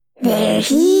They're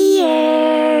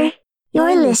here!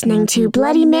 You're listening to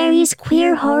Bloody Mary's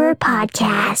Queer Horror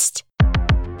Podcast.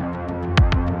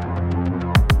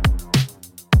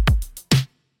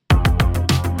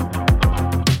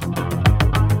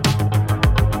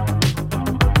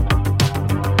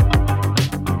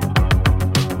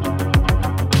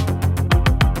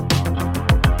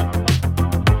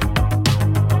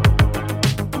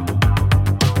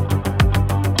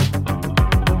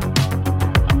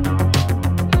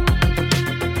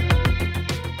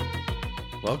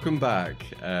 Welcome back.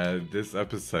 This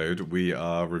episode we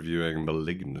are reviewing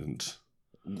Malignant.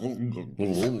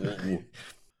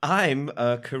 I'm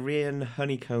a Korean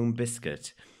honeycomb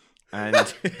biscuit,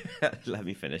 and let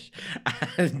me finish.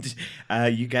 And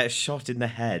you get shot in the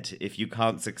head if you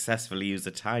can't successfully use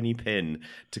a tiny pin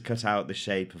to cut out the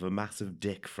shape of a massive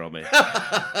dick from it.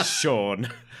 Sean,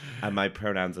 and my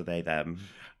pronouns are they, them.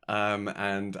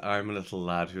 And I'm a little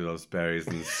lad who loves berries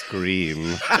and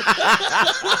scream.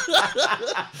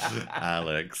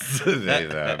 Alex, they,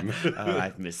 them. Oh,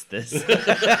 I've missed this.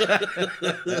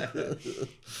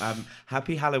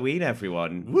 Happy Halloween,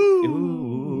 everyone. Woo!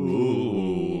 Ooh.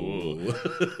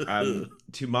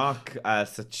 To mark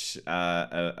such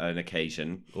an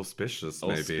occasion. Auspicious,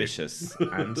 maybe. Auspicious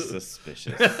and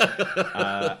suspicious.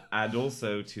 And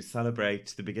also to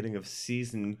celebrate the beginning of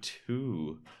season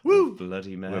 2 of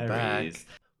Bloody Marys. We're back.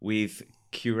 We've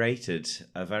curated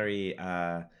a very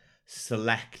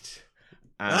select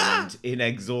and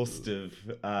inexhaustive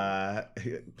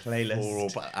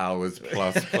playlist. 4 hours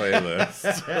plus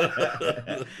playlist.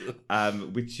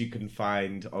 Which you can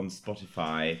find on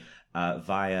Spotify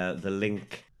via the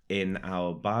link in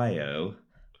our bio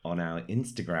on our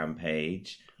Instagram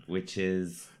page, which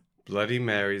is Bloody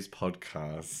Mary's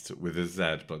podcast with a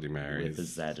Z, Bloody Mary's. with a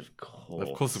Z, of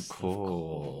course. Of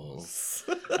course.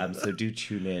 So do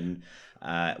tune in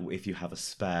if you have a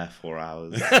spare 4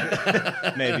 hours.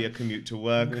 Maybe a commute to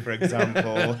work, for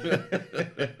example.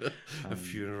 A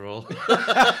funeral.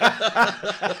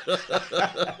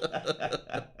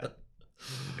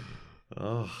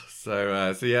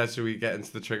 So yeah, should we get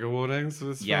into the trigger warnings for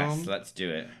this Yes, film? let's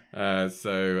do it.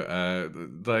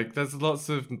 There's lots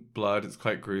of blood. It's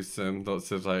quite gruesome.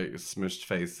 Lots of smushed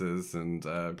faces and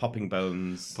Popping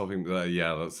bones.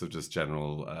 lots of just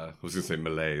general. I was gonna say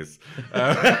malaise.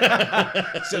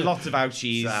 So lots of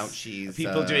ouchies. Ouchies.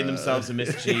 People doing themselves a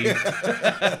mischief.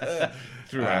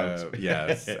 Throughout.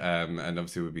 Yes, and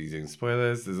obviously we'll be using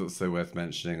spoilers. There's also worth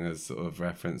mentioning a sort of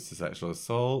reference to sexual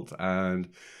assault and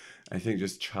I think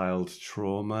just child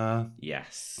trauma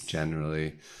Yes.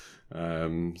 generally.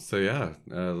 So yeah,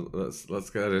 let's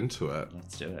get into it.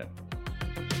 Let's do it.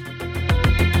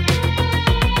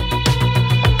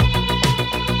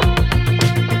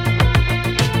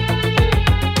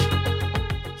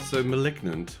 So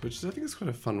Malignant, which I think is quite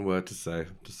a fun word to say.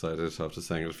 I've decided after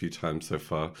saying it a few times so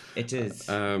far. It is.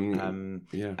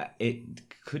 Yeah. It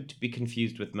could be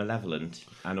confused with Malevolent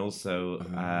and also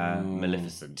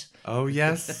Maleficent. Oh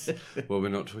yes. Well, we're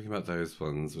not talking about those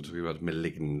ones. We're talking about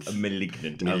Malignant.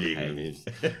 Malignant. Okay.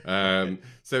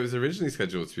 So it was originally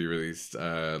scheduled to be released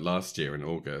last year in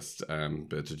August,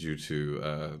 but due to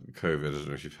COVID, I don't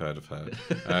know if you've heard of her,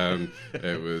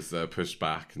 it was pushed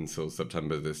back until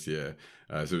September this year.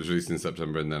 So it was released in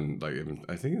September and then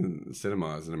I think in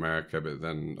cinemas in America, but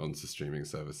then onto streaming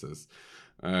services.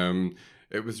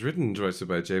 It was written and directed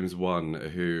by James Wan,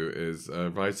 who is a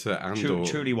writer and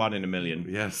Truly one in a million.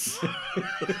 Yes.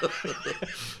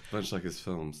 Much like his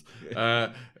films.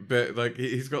 But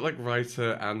he's got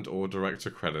writer and or director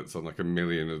credits on a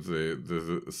million of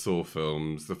the Saw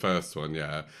films. The first one,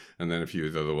 yeah. And then a few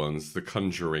of the other ones. The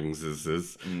Conjurings,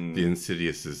 the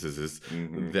Insidious,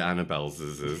 the Annabelle's.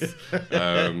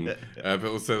 But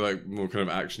also more kind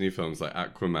of actiony films like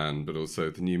Aquaman, but also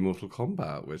the new Mortal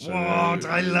Kombat, which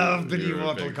I love the new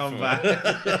Mortal Kombat.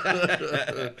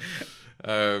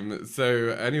 So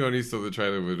anyone who saw the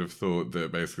trailer would have thought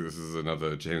that basically this is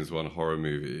another James Wan horror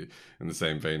movie in the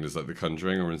same vein as The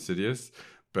Conjuring or Insidious.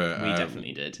 But We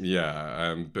definitely did.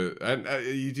 Yeah, but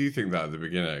you do think that at the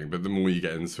beginning, but the more you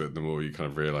get into it, the more you kind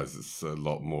of realise it's a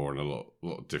lot more and a lot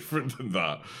different than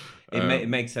that. It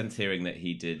makes sense hearing that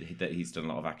he's done a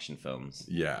lot of action films.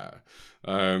 Yeah.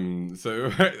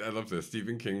 So I love this.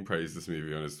 Stephen King praised this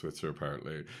movie on his Twitter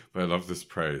apparently, but I love this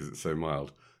praise. It's so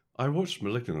mild. I watched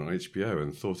Malignant on HBO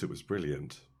and thought it was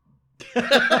brilliant. What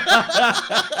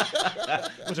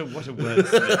a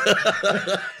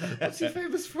wordsmith. What's he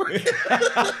famous for?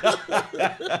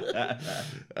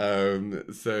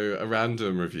 So a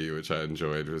random review which I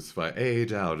enjoyed was by A.A.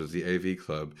 Dowd of the AV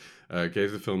Club.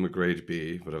 Gave the film a grade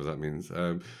B, whatever that means.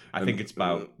 I think it's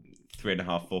about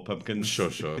 3.5, 4 pumpkins. Sure.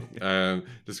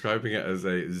 Describing it as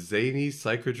a zany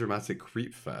psychodramatic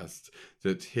creep fest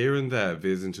that here and there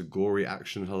veers into gory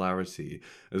action hilarity,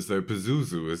 as though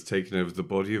Pazuzu has taken over the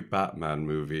body of a Batman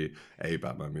movie, I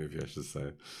should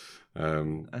say.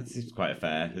 That seems quite a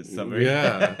fair summary.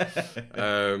 Yeah.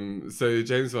 So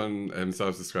James Wan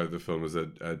himself described the film as a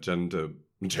genre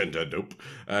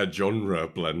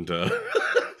blender.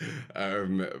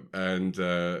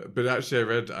 But actually I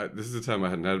read, this is a term I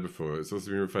hadn't heard before, it's also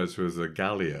been referred to as a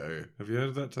Gallio. Have you heard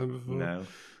of that term before? No.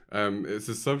 It's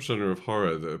a subgenre of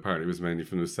horror that apparently was mainly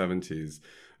from the 70s,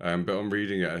 but on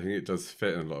reading it I think it does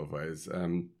fit in a lot of ways.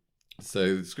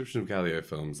 So the description of Gallio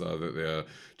films are that they are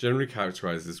generally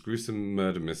characterized as gruesome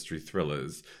murder mystery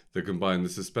thrillers that combine the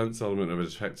suspense element of a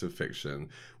detective fiction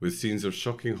with scenes of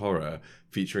shocking horror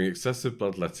featuring excessive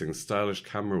bloodletting, stylish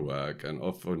camera work, and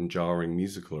often jarring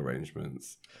musical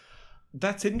arrangements.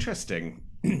 That's interesting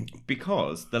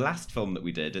because the last film that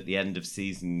we did at the end of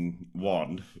season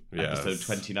 1, episode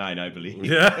 29, I believe.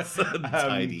 Yes,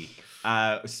 tiny.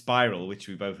 Spiral, which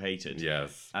we both hated.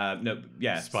 Yes. Spiral,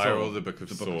 Saw, the Book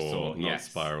of Saw, not yes.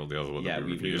 Spiral, the other one. Yeah, that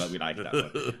we liked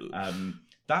that one.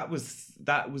 That was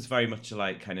very much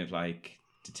kind of like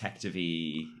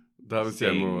detective-y. That was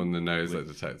more on the nose, like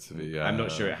detective-y. Yeah. I'm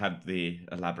not sure it had the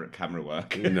elaborate camera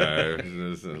work. No,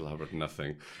 there's elaborate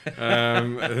nothing.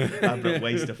 Elaborate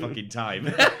waste of fucking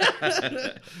time.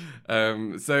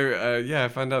 I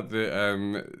found out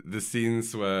that the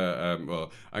scenes were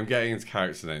I'm getting into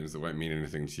character names that won't mean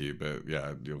anything to you, but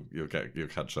yeah, you'll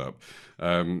catch up.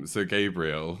 So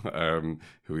Gabriel,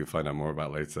 who we'll find out more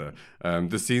about later,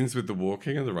 the scenes with the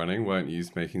walking and the running weren't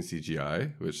used making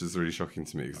CGI, which is really shocking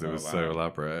to me because it was so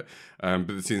elaborate. But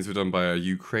the scenes were done by a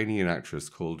Ukrainian actress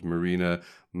called Marina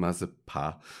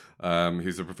Mazeppa,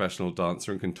 who's a professional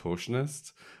dancer and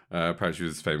contortionist. Apparently she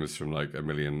was famous from like a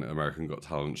million American Got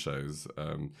Talent shows.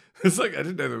 It's like, I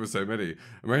didn't know there were so many.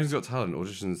 American's Got Talent,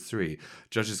 auditions 3,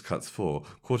 judges cuts 4,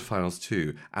 quarterfinals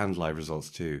 2, and live results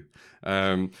 2.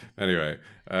 Anyway.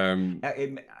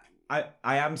 I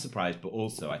am surprised, but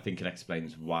also I think it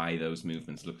explains why those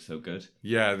movements look so good.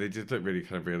 Yeah, they did look really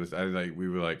kind of realistic. And we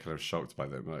were like kind of shocked by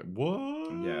them. Like,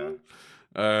 what? Yeah.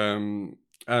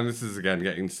 And this is, again,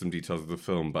 getting into some details of the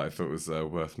film, but I thought it was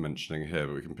worth mentioning here,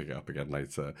 but we can pick it up again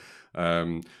later.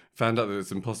 Found out that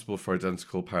it's impossible for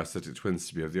identical parasitic twins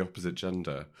to be of the opposite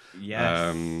gender.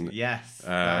 Yes.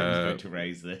 I was going to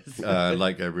raise this.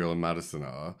 Like Gabriel and Madison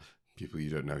are. People you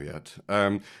don't know yet.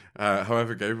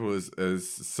 However, Gabriel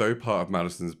is so part of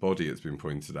Madison's body, it's been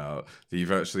pointed out, that he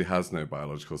virtually has no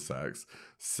biological sex.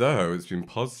 So it's been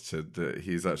posited that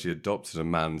he's actually adopted a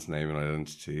man's name and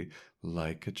identity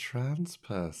like a trans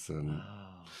person.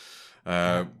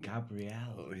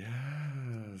 Gabrielle.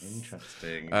 Yes.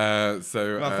 Interesting.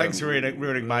 Thanks for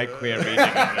ruining my queer reading of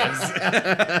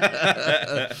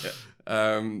this.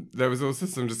 There was also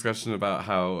some discussion about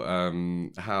how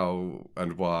and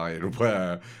why and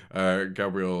where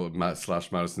Gabriel /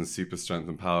 Madison's super strength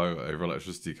and power over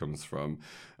electricity comes from.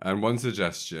 And one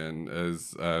suggestion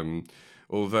is,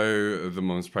 although the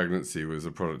mom's pregnancy was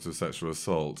a product of sexual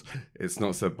assault, it's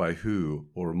not said by who,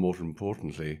 or more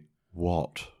importantly,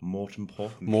 what? More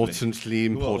importantly. More importantly.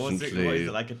 What is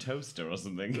it, like a toaster or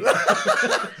something?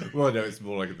 Well, no, it's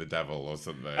more like the devil or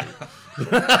something. I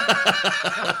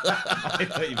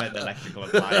thought you meant the electrical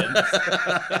appliance.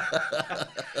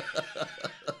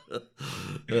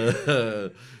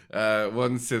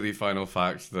 One silly final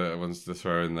fact that I wanted to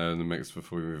throw in there in the mix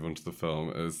before we move on to the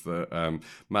film is that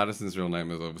Madison's real name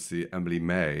is obviously Emily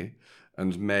May.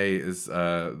 And May is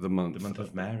the month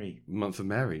of Mary. Month of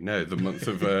Mary. No, the month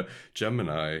of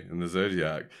Gemini in the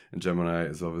zodiac. And Gemini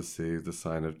is obviously the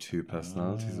sign of two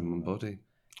personalities in one body.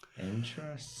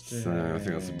 Interesting. So I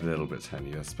think that's a little bit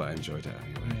tenuous, but I enjoyed it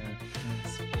anyway. Yeah,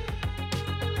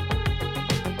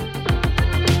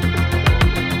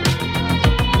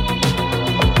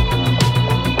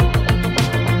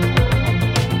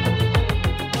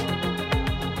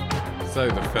 nice. So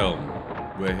the film.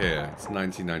 We're here. It's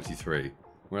 1993.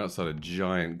 We're outside a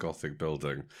giant Gothic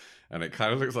building, and it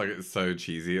kind of looks like it's so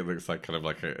cheesy. It looks like kind of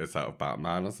like it's out of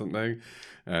Batman or something.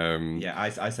 Yeah,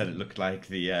 I said it looked like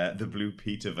the Blue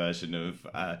Peter version of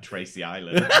Tracy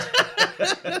Island,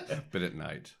 but at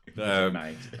night.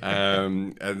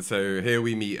 And so here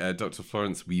we meet Dr.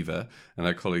 Florence Weaver and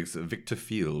her colleagues Victor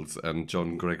Fields and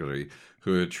John Gregory,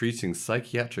 who are treating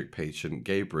psychiatric patient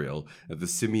Gabriel at the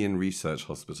Simeon Research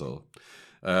Hospital.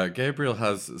 Gabriel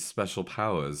has special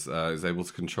powers, is able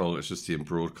to control electricity and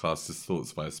broadcast his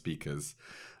thoughts via speakers.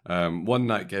 One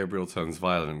night, Gabriel turns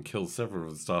violent and kills several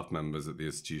of the staff members at the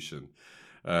institution.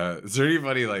 It's really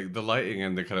funny, like the lighting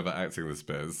and the kind of acting of this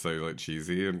bit is so like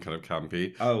cheesy and kind of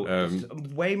campy.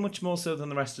 Way much more so than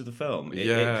the rest of the film. It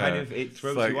kind of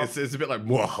throws like, you off. It's a bit like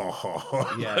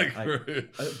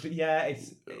But yeah,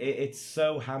 it's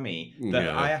so hammy that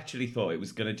I actually thought it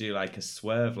was going to do like a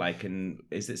swerve, like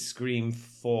is it Scream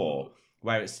 4,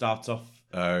 where it starts off.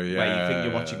 Where you think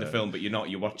you're watching the film, but you're not.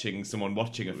 You're watching someone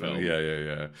watching a film.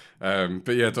 Yeah.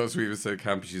 But yeah, Dr. Weaver's so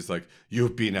campy. She's like,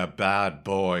 "You've been a bad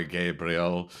boy,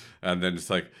 Gabriel," and then it's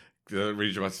like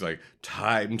really dramatic, like,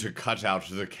 "Time to cut out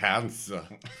the cancer."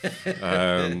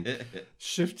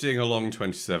 Shifting along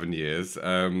 27 years,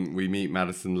 we meet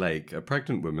Madison Lake, a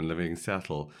pregnant woman living in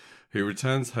Seattle, who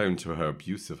returns home to her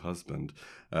abusive husband,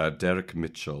 Derek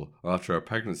Mitchell, after her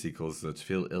pregnancy causes her to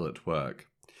feel ill at work.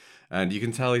 And you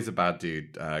can tell he's a bad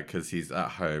dude because he's at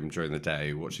home during the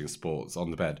day watching sports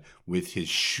on the bed with his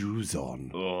shoes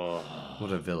on. Oh.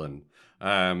 What a villain.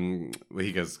 Well,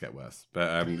 he goes to get worse.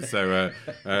 But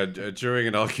during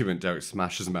an argument, Derek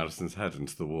smashes Madison's head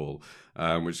into the wall,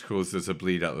 which causes her to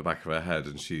bleed out the back of her head,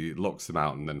 and she locks him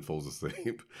out and then falls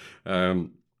asleep.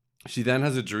 She then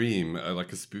has a dream,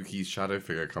 like a spooky shadow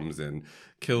figure comes in,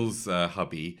 kills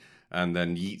hubby, and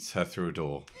then yeets her through a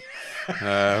door.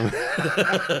 I'm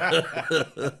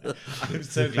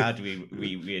so glad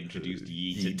we introduced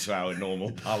yeet into our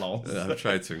normal parlance. I've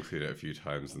tried to include it a few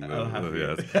times in the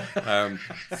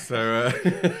So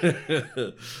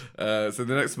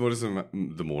the next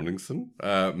morning,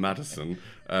 Madison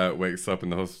wakes up in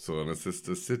the hospital, and her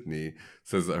sister Sydney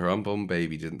says that her unborn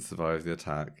baby didn't survive the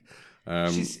attack.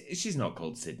 She's not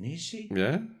called Sydney, is she?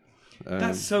 Yeah.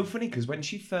 That's so funny because when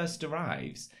she first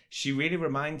arrives, she really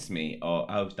reminds me of...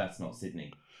 Oh, that's not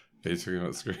Sydney. Are you talking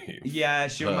about Scream? Yeah,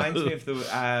 she reminds me of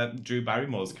the Drew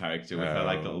Barrymore's character with her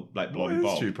little blonde bob.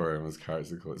 What is Drew Barrymore's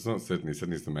character called? It's not Sydney.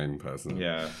 Sydney's the main person.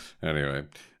 Yeah. Anyway,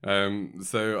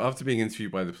 so after being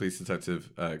interviewed by the police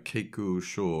detective Keiko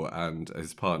Shaw and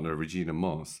his partner Regina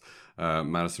Moss,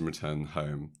 Madison returned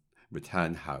home.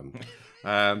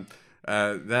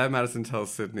 There, Madison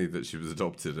tells Sydney that she was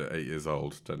adopted at 8 years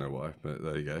old. Don't know why, but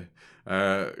there you go.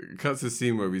 Cuts to a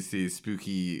scene where we see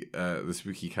the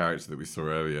spooky character that we saw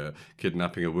earlier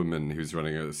kidnapping a woman who's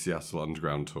running a Seattle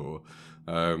Underground tour.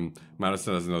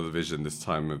 Madison has another vision, this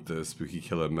time of the spooky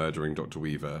killer murdering Dr.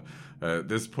 Weaver. At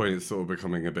this point, it's sort of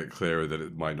becoming a bit clearer that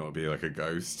it might not be like a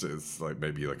ghost. It's like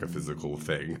maybe like a physical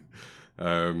thing.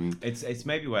 It's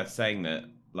maybe worth saying that,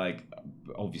 like,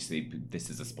 obviously this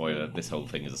is a spoiler. This whole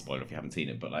thing is a spoiler if you haven't seen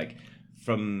it. But like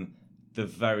from the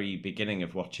very beginning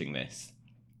of watching this,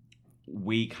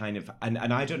 we kind of and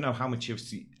I don't know how much you've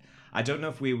seen. I don't know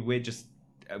if we were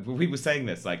saying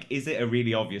this, like, is it a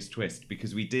really obvious twist?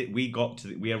 Because we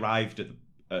arrived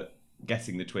at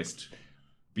guessing the twist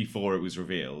before it was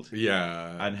revealed.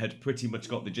 Yeah, and had pretty much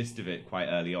got the gist of it quite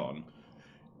early on.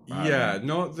 Yeah,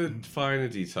 not the finer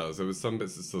details. There was some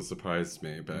bits that still surprised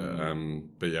me, but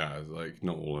yeah, like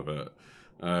not all of it.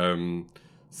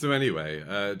 So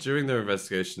anyway, during their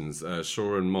investigations,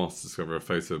 Shaw and Moss discover a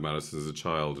photo of Madison as a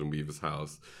child in Weaver's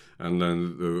house, and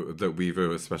learn that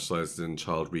Weaver specialized in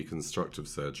child reconstructive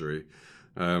surgery.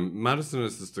 Madison and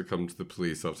her sister come to the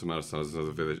police after Madison has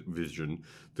another vision,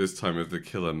 this time of the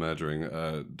killer murdering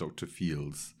Dr.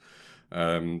 Fields.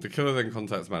 The killer then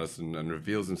contacts Madison and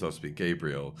reveals himself to be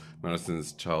Gabriel,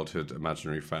 Madison's childhood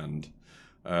imaginary friend.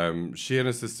 She and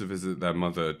her sister visit their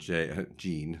mother,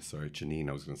 Janine,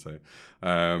 I was going to say,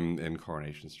 in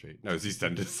Coronation Street. No, it's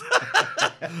EastEnders.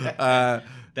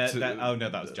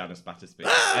 That was Janice Battersby.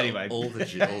 Anyway. all the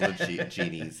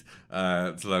genies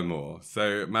to learn more.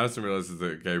 So Madison realizes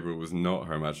that Gabriel was not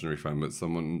her imaginary friend, but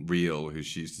someone real who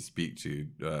she used to speak to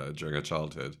during her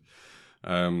childhood.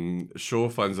 Shaw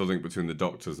finds a link between the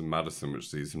doctors and Madison,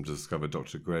 which leads him to discover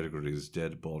Dr. Gregory's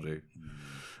dead body.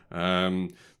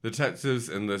 Detectives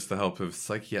enlist the help of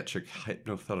psychiatric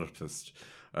hypnotherapist,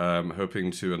 hoping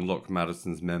to unlock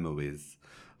Madison's memories.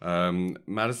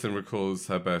 Madison recalls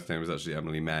her birth name was actually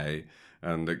Emily May,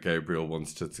 and that Gabriel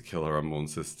wanted her to kill her unborn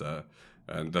sister.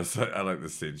 And I like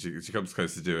this scene. She comes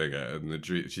close to doing it, and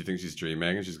she thinks she's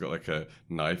dreaming, and she's got like a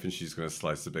knife, and she's going to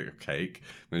slice a bit of cake.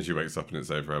 And then she wakes up, and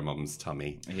it's over her mum's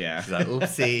tummy. Yeah, she's like,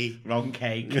 "Oopsie, wrong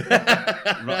cake,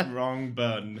 wrong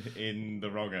bun in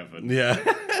the wrong oven." Yeah,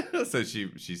 so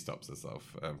she stops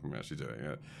herself from actually doing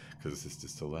it because her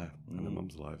sister's still there and her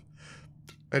mum's alive.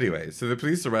 Anyway, so the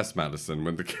police arrest Madison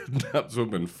when the kidnapped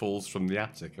woman falls from the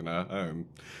attic in her home,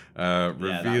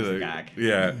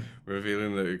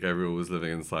 revealing that Gabriel was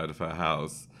living inside of her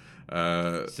house.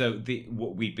 So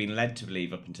what we'd been led to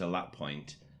believe up until that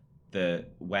point,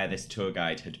 where this tour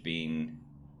guide had been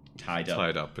tied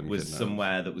up and was kidnapped.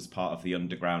 Somewhere that was part of the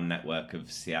underground network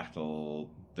of Seattle.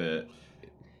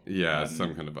 Yeah,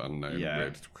 some kind of unknown,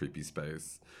 weird, creepy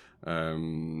space.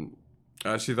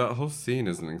 Actually, that whole scene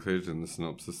isn't included in the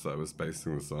synopsis that I was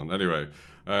basing this on. Anyway,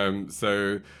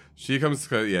 so she comes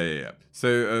to...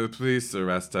 So the police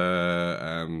arrest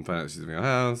her, find out she's in her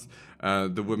house.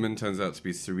 The woman turns out to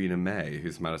be Serena May,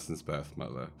 who's Madison's birth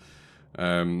mother.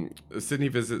 Sydney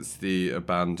visits the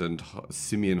abandoned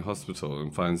Simeon Hospital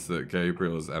and finds that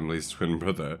Gabriel is Emily's twin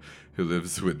brother, who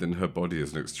lives within her body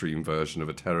as an extreme version of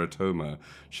a teratoma,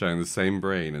 sharing the same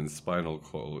brain and spinal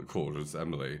cord as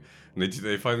Emily. And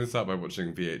they find this out by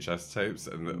watching VHS tapes,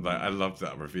 and I love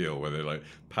that reveal where they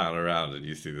pan around and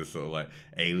you see this sort of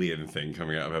alien thing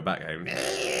coming out of her back.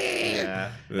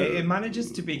 Yeah, it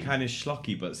manages to be kind of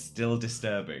schlocky but still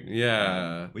disturbing.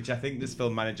 Yeah, which I think this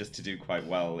film manages to do quite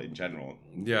well in general.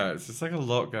 Yeah, it's just a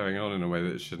lot going on in a way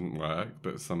that it shouldn't work,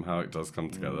 but somehow it does come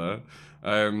together.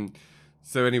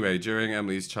 So anyway, during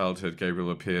Emily's childhood, Gabriel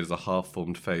appeared as a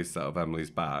half-formed face out of Emily's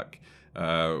back.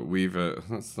 Weaver,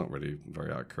 that's not really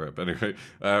very accurate, but anyway,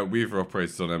 Weaver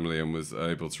operated on Emily and was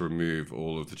able to remove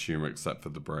all of the tumour except for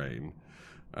the brain.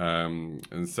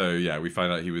 And so, we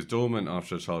find out he was dormant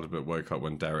after a childhood, but woke up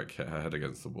when Derek hit her head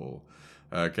against the wall.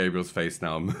 Gabriel's face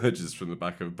now emerges from the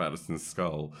back of Madison's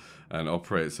skull and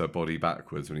operates her body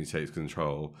backwards when he takes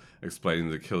control, explaining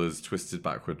the killer's twisted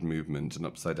backward movement and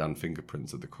upside-down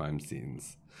fingerprints at the crime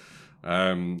scenes.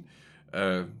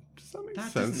 Does that make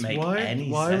sense? Doesn't make any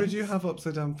why sense. would you have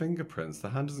upside-down fingerprints? The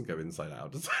hand doesn't go inside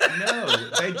out, does it? No,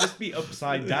 they'd just be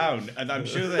upside down, and I'm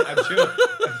sure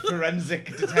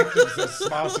forensic detectives are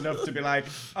smart enough to be like,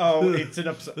 "Oh, it's an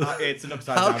upside down."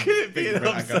 How can it be an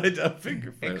fingerprint." upside-down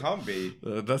fingerprint? It can't be.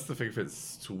 That's the fingerprint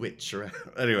switch around.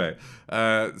 Anyway,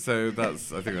 so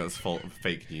I think that's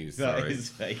fake news. That is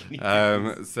fake news.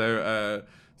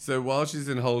 So while she's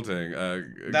in holding...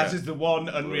 that is the one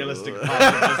unrealistic part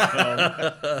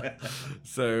of this film.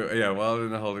 So, while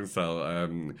in a holding cell,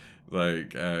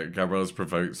 Gabrielle's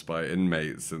provoked by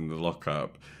inmates in the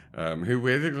lockup, who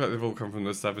weirdly look like they've all come from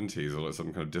the 70s or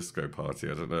some kind of disco party,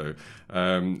 I don't know.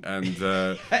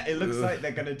 It looks like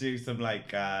they're going to do some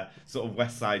sort of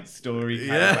West Side Story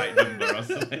kind of number or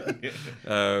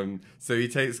something. So he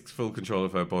takes full control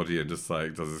of her body and just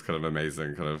does this kind of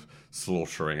amazing kind of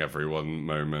slaughtering everyone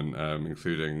moment,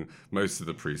 including most of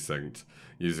the precinct,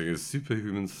 using his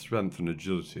superhuman strength and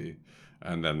agility,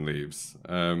 and then leaves.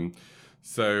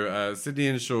 So Sydney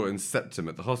and Shaw intercept him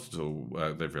at the hospital.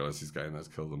 They've realised he's going there to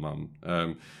kill the mum.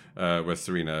 Where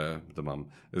Serena, the mum,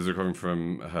 is recovering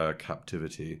from her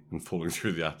captivity and falling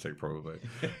through the attic, probably.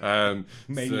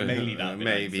 Mainly that.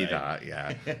 Maybe that,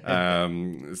 yeah.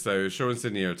 So Shaw and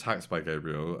Sydney are attacked by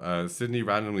Gabriel. Sydney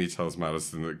randomly tells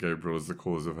Madison that Gabriel is the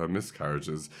cause of her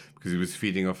miscarriages because he was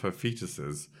feeding off her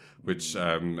fetuses, which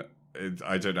I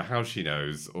don't know how she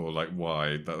knows or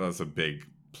why. That's a big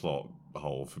plot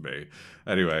hole for me.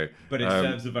 Anyway, but it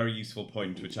serves a very useful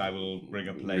point, which I will bring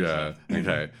up later. Yeah.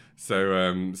 Okay.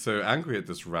 So angry at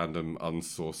this random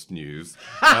unsourced news.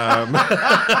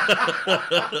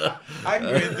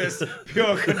 Angry at this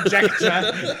pure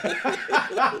conjecture.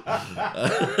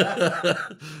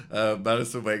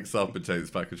 Madison wakes up and takes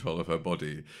back control of her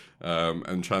body,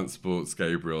 and transports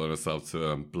Gabriel and herself to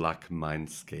a black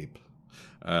mindscape.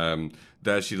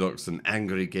 There she locks an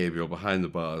angry Gabriel behind the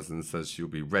bars and says she'll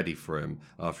be ready for him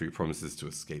after he promises to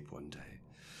escape one day.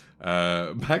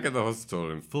 Back at the hospital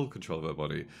in full control of her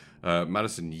body,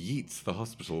 Madison yeets the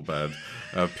hospital bed,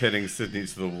 pinning Sydney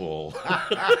to the wall.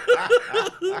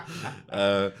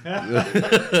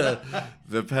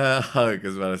 The pair hug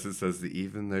as Madison says that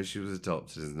even though she was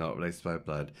adopted and is not related by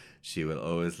blood, she will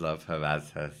always love her as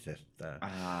her sister.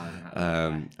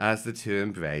 As the two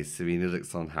embrace, Serena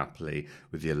looks on happily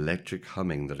with the electric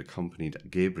humming that accompanied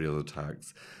Gabriel's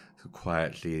attacks,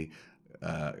 quietly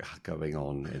going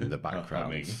on in the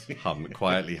background.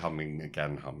 Quietly humming in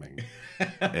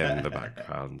the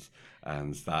background.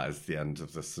 And that is the end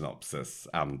of the synopsis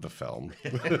and the film.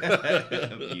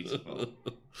 Beautiful.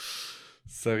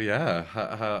 So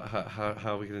how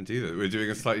are we going to do that? We're doing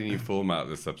a slightly new format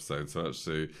this episode. So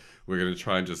actually, we're going to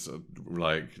try and just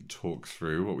talk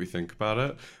through what we think about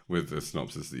it with the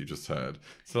synopsis that you just heard.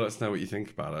 So let us know what you think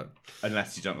about it.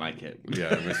 Unless you don't like it.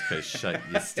 Yeah, in this case, shake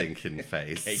your stinking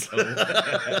face.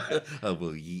 I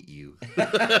will yeet you.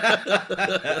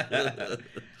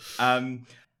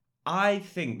 I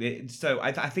think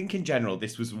I think in general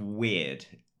this was weird.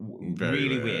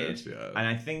 Really weird. Yeah. And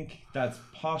I think that's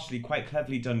partially quite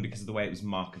cleverly done because of the way it was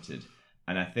marketed.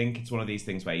 And I think it's one of these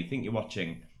things where you think you're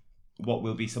watching what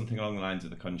will be something along the lines of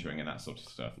The Conjuring and that sort of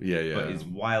stuff. Yeah. But it's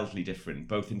wildly different,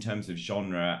 both in terms of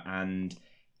genre and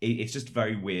it's just a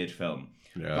very weird film.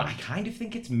 Yeah. But I kind of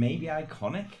think it's maybe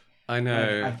iconic. I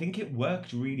know. I think it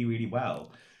worked really, really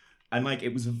well. And like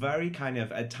it was very kind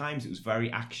of at times it was very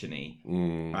actiony.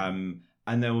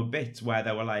 And there were bits where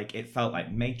they were like it felt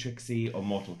like Matrixy or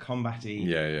Mortal Kombat-y.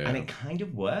 Yeah. And it kind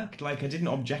of worked. Like I didn't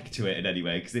object to it in any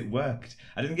way because it worked.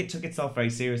 I didn't think it took itself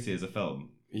very seriously as a film.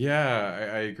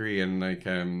 Yeah, I agree. And like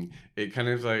it kind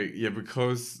of like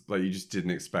because like you just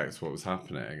didn't expect what was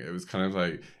happening. It was kind of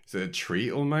like it's a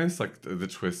treat almost. Like the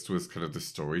twist was kind of the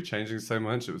story changing so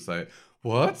much. It was like,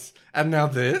 what? And now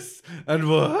this? And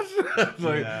what?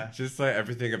 Like just like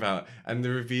everything about and the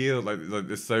reveal, like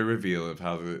the slow reveal of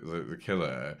how the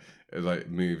killer like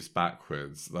moves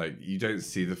backwards. Like you don't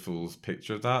see the full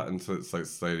picture of that until it's like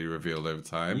slowly revealed over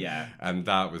time. Yeah. And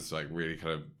that was like really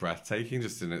kind of breathtaking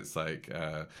just in its like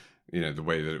the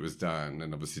way that it was done.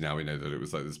 And obviously now we know that it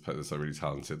was like this like really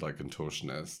talented like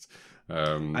contortionist.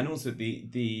 And also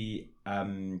the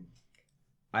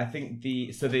I think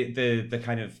the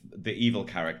kind of the evil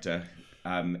character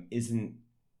isn't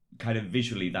kind of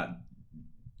visually that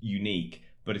unique,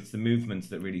 but it's the movements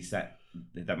that really set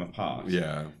them apart.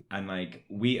 Yeah. And like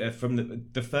we from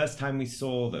the first time we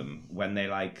saw them when they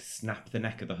like snap the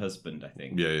neck of the husband, I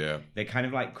think. Yeah. They kind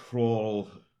of like crawl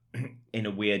in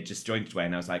a weird disjointed way,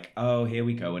 and I was like, oh, here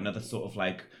we go, another sort of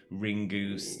like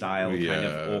Ringu style kind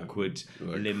of awkward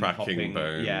like limb cracking hopping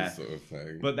bones sort of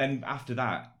thing. But then after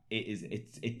that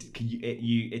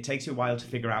it takes you a while to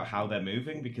figure out how they're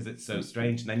moving because it's so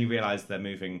strange, and then you realize they're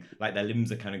moving like their limbs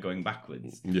are kind of going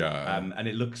backwards. And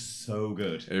it looks so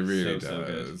good. It really does. So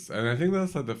good. And I think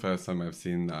that's like the first time I've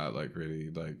seen that like really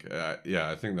like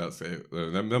I think that's it.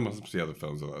 There must be other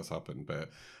films where that's happened, but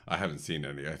I haven't seen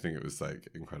any. I think it was like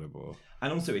incredible.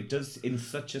 And also it does in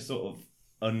such a sort of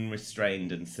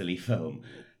unrestrained and silly film.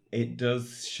 It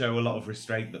does show a lot of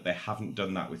restraint that they haven't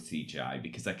done that with CGI,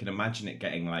 because I can imagine it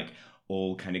getting like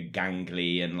all kind of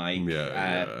gangly and like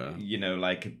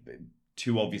like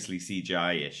too obviously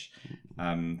CGI-ish.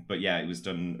 But yeah, it was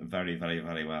done very, very,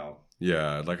 very well.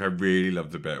 Yeah, like I really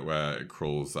love the bit where it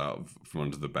crawls out from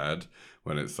under the bed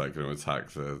when it's like going to attack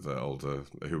the older,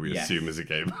 who we assume is a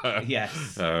gamer.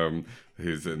 Yes.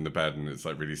 Who's in the bed, and it's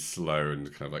like really slow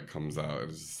and kind of like comes out.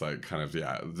 And it's just like kind of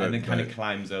and then kind of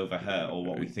climbs over her, or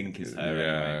what we think is her.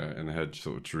 Yeah, in her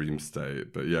sort of dream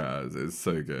state. But yeah, it's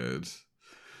so good.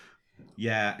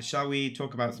 Yeah, shall we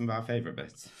talk about some of our favourite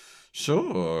bits?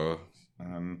 Sure.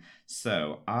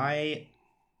 So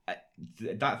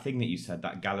that thing that you said,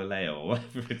 that Galileo or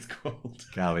whatever it's called,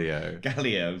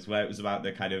 Galileo's, where it was about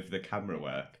the kind of the camera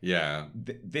work. Yeah,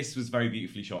 this was very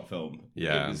beautifully shot film.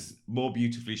 Yeah, it was more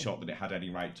beautifully shot than it had any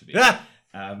right to be.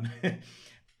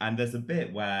 And there's a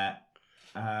bit where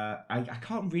I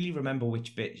can't really remember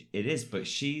which bit it is, but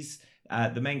she's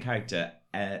the main character,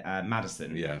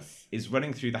 Madison, is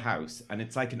running through the house, and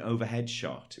it's like an overhead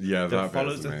shot that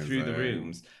follows her through the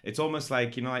rooms. It's almost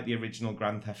like, like the original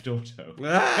Grand Theft Auto. It's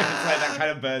like that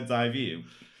kind of bird's eye view.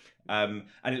 And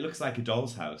it looks like a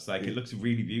doll's house. Like, it looks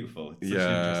really beautiful. It's such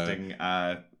an interesting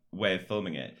way of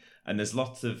filming it. And there's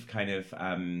lots of kind of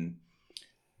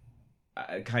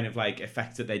like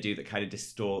effects that they do that kind of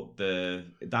distort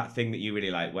that thing that you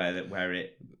really like, where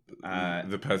it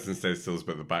the person stays still,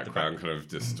 but the background kind of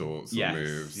distorts or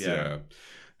moves.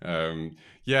 And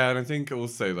I think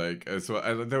also like as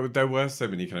well, there were so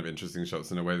many kind of interesting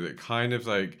shots in a way that kind of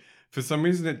like, for some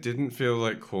reason it didn't feel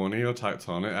like corny or tacked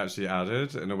on. It actually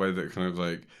added in a way that kind of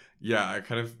like, I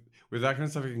kind of, with that kind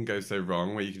of stuff, it can go so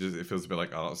wrong where you can it feels a bit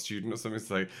like art student or something. It's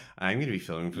like, I'm going to be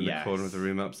filming from the corner of the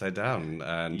room upside down.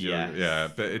 And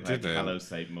but it like didn't. Hello,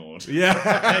 Saint Maud. Yeah.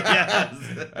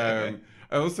 Yes.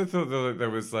 I also thought that there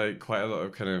was like quite a lot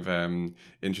of kind of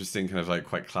interesting kind of like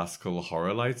quite classical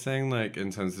horror lighting, like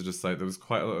in terms of just like there was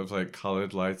quite a lot of like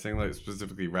coloured lighting, like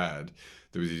specifically red,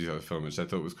 that was used on the film, which I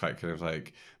thought was quite kind of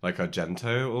like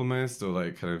Argento almost, or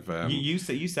like kind of you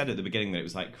said at the beginning that it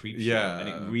was like Creepshow, and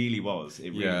it really was. It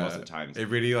really was at times. It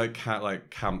really like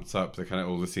camped up the kind of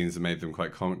all the scenes and made them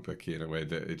quite comic booky in a way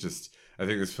that it just, I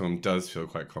think this film does feel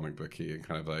quite comic booky and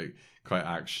kind of like quite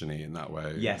actiony in that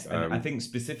way. Yes, and I think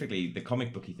specifically the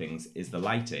comic booky things is the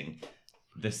lighting,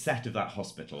 the set of that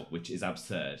hospital, which is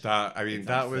absurd.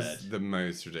 That was the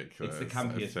most ridiculous. It's the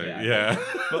campiest bit. Yeah.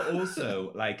 But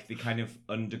also like the kind of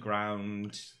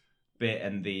underground bit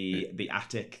and the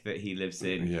attic that he lives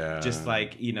in. Yeah. Just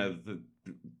like,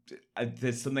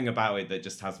 there's something about it that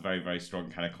just has very, very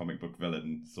strong kind of comic book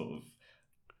villain sort of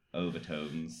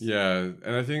overtones. Yeah,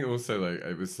 and I think also like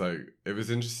it was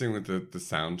interesting with the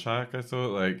soundtrack. I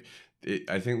thought like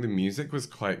I think the music was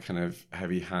quite kind of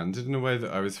heavy-handed in a way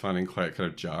that I was finding quite kind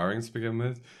of jarring to begin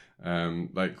with.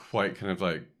 like quite kind of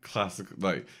like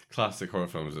classic horror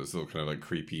films. It's all kind of like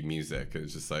creepy music, and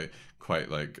it's just like quite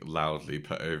like loudly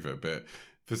put over, but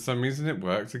for some reason it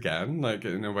worked again, like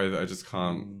in a way that I just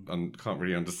can't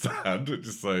really understand. It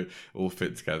just like all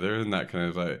fit together, and that kind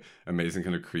of like amazing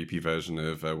kind of creepy version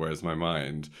of Where's My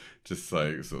Mind just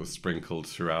like sort of sprinkled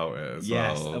throughout it as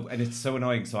well. And it's so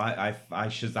annoying. So I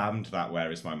Shazammed that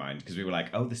Where Is My Mind, because we were like,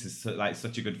 oh, this is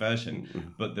such a good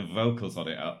version, but the vocals on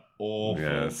it are awful.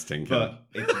 Yeah, stinking. But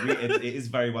it is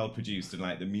very well produced, and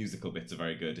like the musical bits are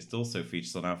very good. It also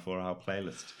features on our 4-hour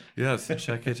playlist. Yes,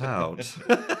 check it out.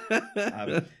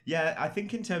 Yeah, I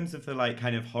think in terms of the like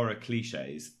kind of horror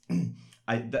cliches,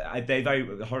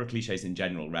 horror cliches in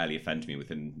general rarely offend me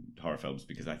within horror films,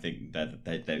 because I think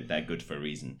they're good for a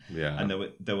reason. Yeah, and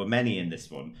there were many in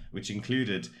this one, which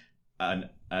included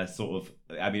a sort of,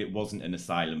 I mean, it wasn't an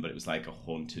asylum, but it was like a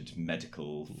haunted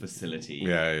medical facility.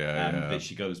 That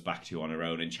she goes back to on her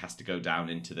own, and she has to go down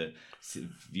into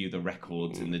view the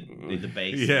records in the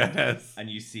basement. Yes. And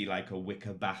you see like a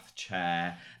wicker bath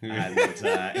chair, and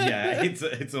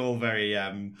it's all very.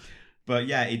 But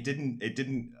yeah, it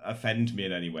didn't offend me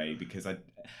in any way, because I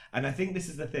think this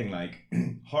is the thing, like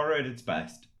horror at its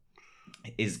best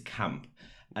is camp,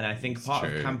 and I think part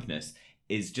of campness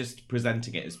is just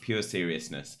presenting it as pure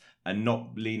seriousness and not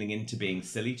leaning into being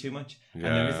silly too much. Yeah.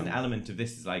 And there is an element of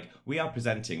this is like, we are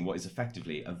presenting what is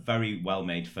effectively a very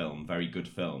well-made film, very good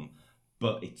film,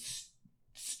 but it's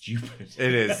stupid.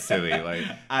 It is silly, like,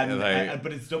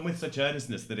 but it's done with such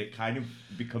earnestness that it kind of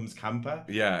becomes camper.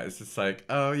 Yeah, it's just like,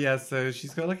 oh yeah, so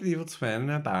she's got like an evil twin in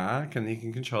her back, and he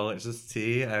can control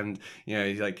electricity, and you know,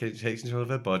 he like takes control of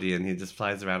her body, and he just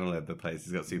flies around all over the place.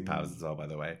 He's got superpowers as well, by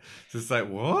the way. So it's like,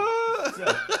 what?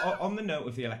 So, on the note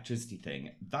of the electricity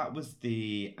thing, that was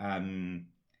the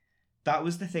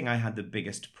thing I had the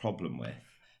biggest problem with,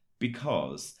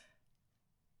 because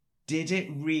did it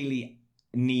really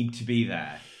need to be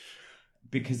there?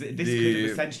 Because this could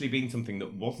have essentially been something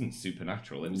that wasn't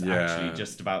supernatural. It was actually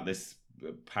just about this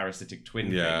parasitic twin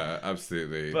thing. Yeah,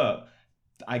 absolutely. But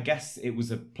I guess it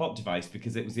was a plot device,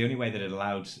 because it was the only way that it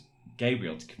allowed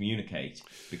Gabriel to communicate.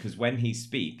 Because when he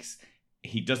speaks,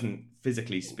 he doesn't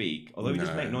physically speak, although he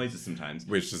does make noises sometimes.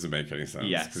 Which doesn't make any sense,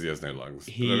 because he has no lungs.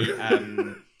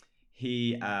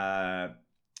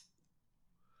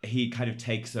 He kind of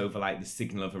takes over like the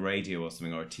signal of a radio or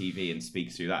something, or a TV, and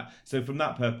speaks through that. So from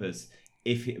that purpose,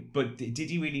 but did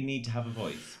he really need to have a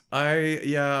voice? I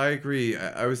agree.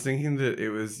 I was thinking that it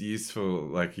was useful,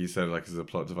 like you said, like as a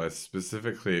plot device.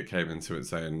 Specifically, it came into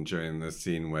its own during the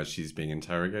scene where she's being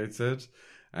interrogated,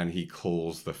 and he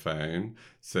calls the phone,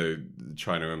 so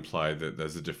trying to imply that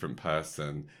there's a different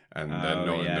person and they're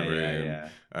not in the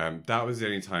room. That was the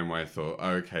only time where I thought, oh,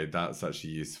 okay, that's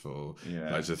actually useful.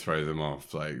 Like to throw them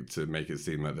off, like to make it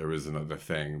seem like there is another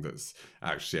thing that's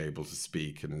actually able to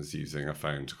speak and is using a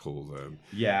phone to call them.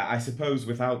 Yeah, I suppose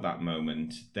without that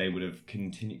moment, they would have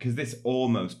continued, because this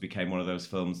almost became one of those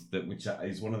films which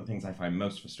is one of the things I find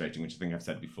most frustrating, which I think I've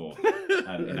said before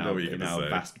in our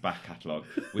vast back catalogue,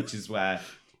 which is where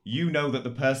you know that the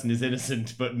person is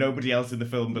innocent, but nobody else in the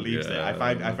film believes it. I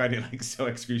find it like so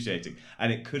excruciating,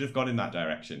 and it could have gone in that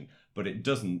direction, but it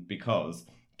doesn't, because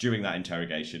during that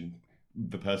interrogation,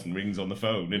 the person rings on the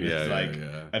phone, and it's like,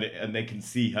 and they can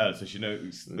see her, so she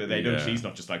knows, but they know she's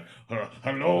not just like,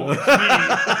 hello,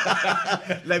 it's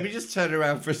me. Let me just turn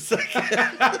around for a second.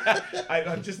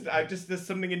 I'm just, there's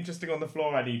something interesting on the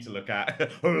floor I need to look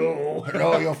at.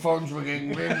 Hello, your phone's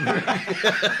ringing.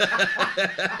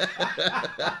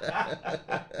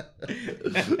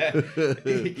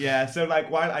 Yeah, so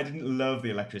like, while I didn't love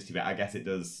the electricity bit, I guess it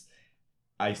does.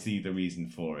 I see the reason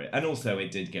for it. And also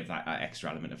it did give that extra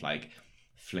element of like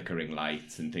flickering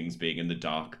lights and things being in the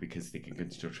dark, because they can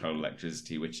control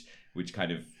electricity, which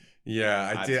kind of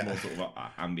adds more sort of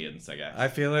ambience, I guess. I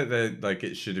feel like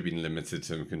it should have been limited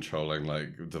to him controlling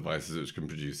like devices which can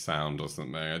produce sound or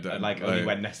something. Only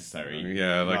when necessary.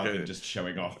 Yeah, like rather than just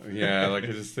showing off. Yeah, like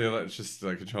I just feel like just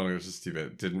like controlling electricity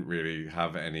bit didn't really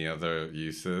have any other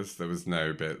uses. There was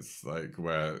no bits like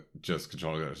where just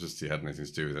controlling electricity had anything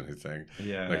to do with anything.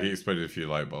 Yeah, like he exploded a few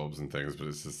light bulbs and things, but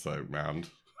it's just like round.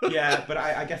 Yeah, but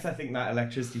I guess I think that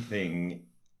electricity thing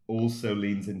also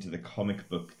leans into the comic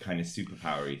book kind of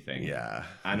superpowery thing. Yeah.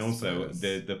 And also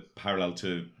the parallel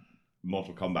to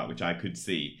Mortal Kombat, which I could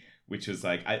see, which was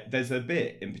like, there's a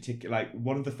bit in particular, like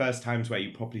one of the first times where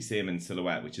you properly see him in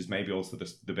silhouette, which is maybe also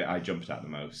the bit I jumped at the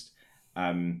most.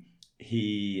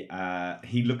 He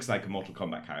looks like a Mortal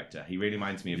Kombat character. He really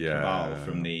reminds me of Cabal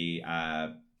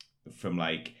from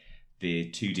like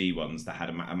the 2D ones that had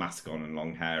a mask on and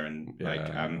long hair,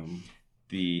 and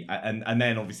and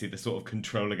then obviously the sort of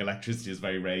controlling electricity is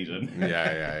very Raiden.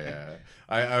 Yeah.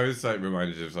 I was like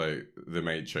reminded of like The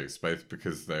Matrix, both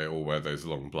because they all wear those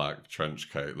long black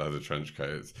leather trench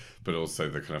coats, but also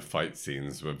the kind of fight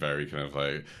scenes were very kind of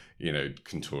like, you know,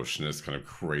 contortionist, kind of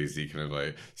crazy, kind of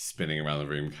like spinning around the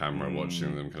room camera,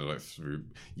 watching them kind of like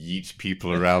yeet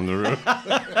people around the room.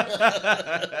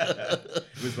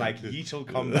 It was like Yeetle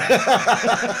combat.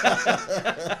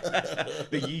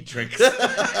 The Yeetrix.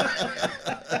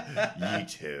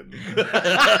 Yeet him.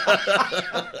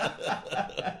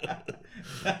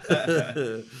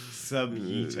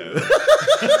 Sub-Yeeto.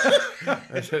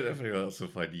 I don't know if anyone else will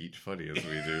find Yeet funny as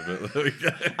we do, but there we go.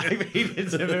 I mean,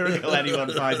 it's a miracle anyone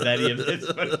finds any of this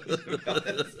funny, to be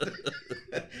honest.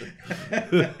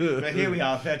 But here we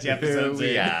are, 30 episodes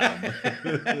in.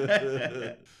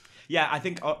 Yeah, I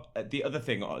think the other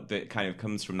thing that kind of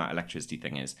comes from that electricity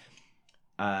thing is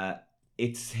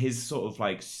it's his sort of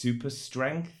like super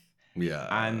strength. Yeah.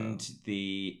 And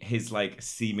his like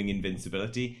seeming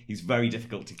invincibility. He's very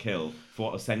difficult to kill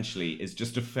for what essentially is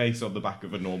just a face on the back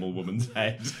of a normal woman's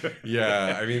head.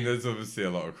 Yeah, I mean, there's obviously a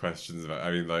lot of questions about.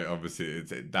 I mean, like obviously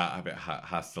that habit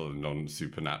has still a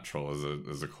non-supernatural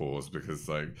as a cause, because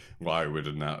like why would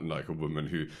a woman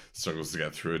who struggles to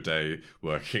get through a day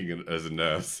working as a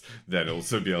nurse then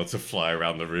also be able to fly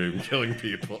around the room killing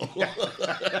people?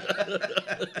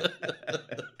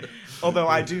 Although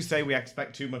I do say we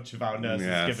expect too much of our nurses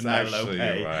given their low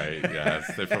pay. You're right.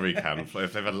 Yes, they probably can if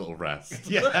they've had a little rest.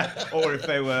 Yeah, or if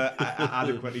they were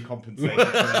adequately compensated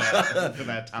for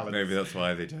their talents. Maybe that's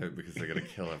why they don't, because they're going to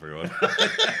kill everyone.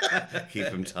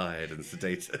 Keep them tired and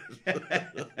sedated.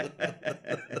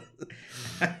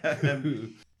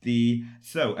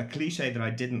 So a cliche that I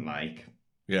didn't like.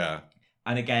 Yeah.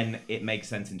 And again, it makes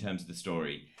sense in terms of the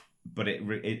story, but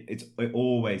it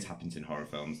always happens in horror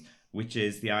films, which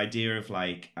is the idea of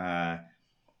like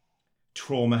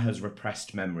trauma has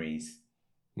repressed memories.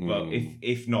 But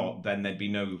if not, then there'd be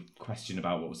no question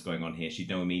about what was going on here. She'd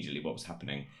know immediately what was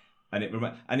happening. And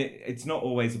it's not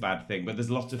always a bad thing, but there's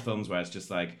lots of films where it's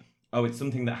just like, oh, it's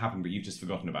something that happened, but you've just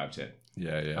forgotten about it.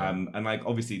 Yeah. And like,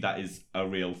 obviously that is a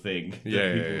real thing.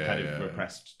 That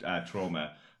repressed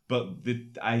trauma. But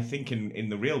I think in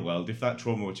the real world, if that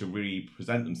trauma were to really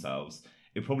present themselves,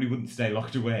 it probably wouldn't stay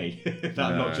locked away.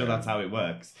 I'm not sure that's how it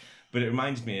works. But it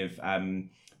reminds me of...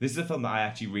 this is a film that I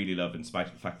actually really love, in spite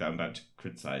of the fact that I'm about to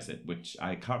criticise it, which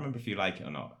I can't remember if you like it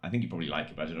or not. I think you probably like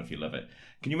it, but I don't know if you love it.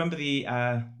 Can you remember the...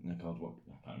 oh, God, what?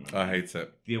 I can't remember. I hate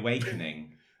it. The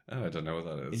Awakening. Oh, I don't know what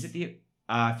that is. Is it the...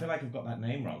 I feel like I've got that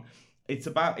name wrong. It's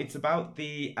about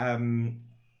the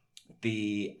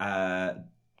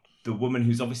woman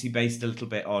who's obviously based a little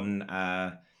bit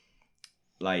on...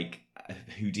 like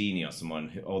Houdini or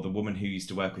someone, or the woman who used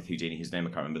to work with Houdini, whose name I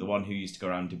can't remember, the one who used to go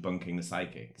around debunking the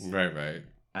psychics. Right.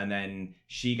 And then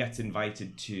she gets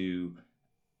invited to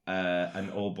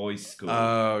an all-boys school.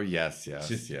 Oh, yes.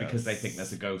 Just because they think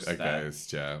there's a ghost there. A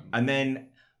ghost, yeah. And then...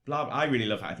 I really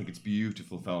love it. I think it's a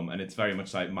beautiful film, and it's very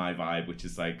much like my vibe, which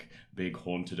is like big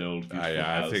haunted old beautiful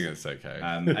house. I think it's okay.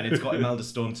 And it's got Imelda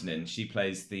Staunton in. She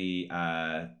plays the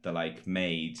like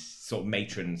maid, sort of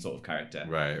matron sort of character.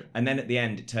 Right. And then at the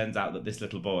end, it turns out that this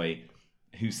little boy,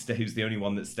 who's the only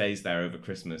one that stays there over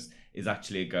Christmas, is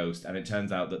actually a ghost. And it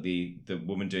turns out that the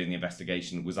woman doing the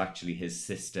investigation was actually his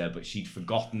sister, but she'd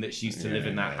forgotten that she used to live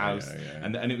in that house. Yeah.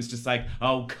 And it was just like,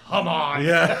 oh, come on!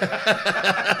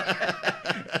 Yeah.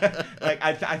 Like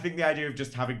I think the idea of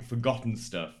just having forgotten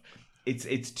stuff,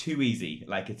 it's too easy.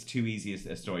 Like it's too easy as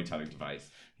a storytelling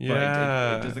device. Yeah.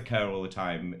 But it does occur all the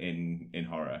time in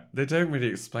horror. They don't really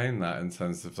explain that in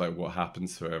terms of like what happened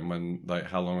to him when, like,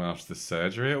 how long after the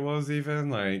surgery it was, even,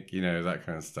 like, you know, that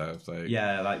kind of stuff. Like,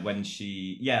 yeah, like when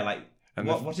she, like. And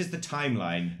what is the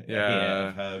timeline here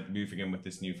of her moving in with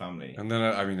this new family? And then,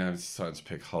 I mean, I'm starting to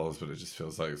pick holes, but it just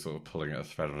feels like sort of pulling at a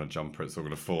thread on a jumper. It's all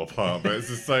going to fall apart. But it's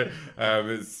just like,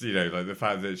 it's, you know, like the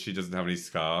fact that she doesn't have any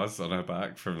scars on her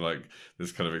back from like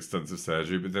this kind of extensive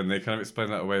surgery. But then they kind of explain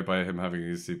that away by him having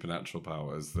these supernatural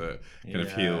powers that kind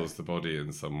of heals the body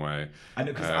in some way. And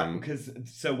because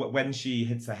when she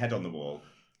hits her head on the wall,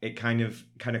 it kind of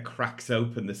cracks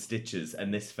open the stitches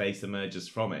and this face emerges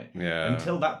from it. Yeah.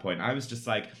 Until that point, I was just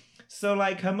like, so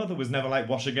like her mother was never like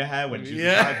washing her hair when she was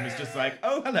alive and was just like,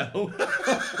 oh, hello.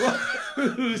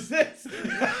 Who's this?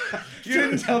 You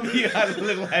didn't tell me you had a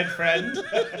little head friend.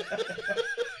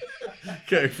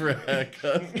 Go for a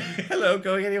haircut. Hello,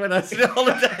 going anywhere nice on a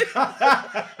holiday?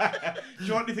 Do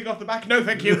you want anything off the back? No,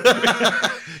 thank you.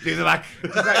 Leave the back.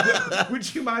 Like,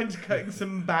 would you mind cutting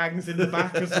some bangs in the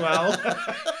back as well?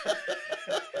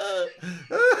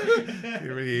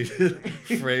 You really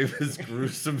frame his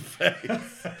gruesome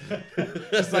face.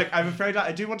 It's like, I'm afraid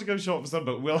I do want to go short for some,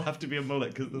 but will have to be a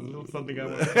mullet because there's a little something I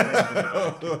want to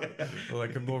say. Or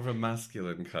like a more of a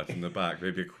masculine cut in the back,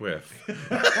 maybe a quiff.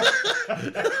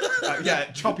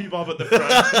 Yeah, choppy bob at the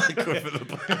front. Quiff at the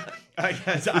back.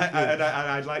 And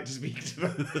I'd like to speak to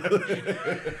them.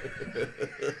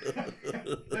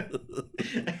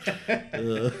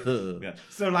 Yeah.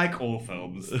 So, like all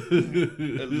films,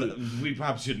 we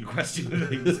perhaps shouldn't question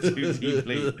things too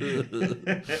deeply.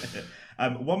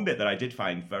 One bit that I did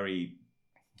find very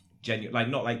genuine, like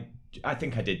not like, I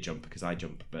think I did jump because I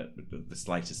jump, but the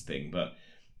slightest thing, but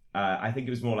I think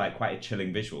it was more like quite a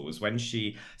chilling visual was when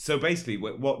she, so basically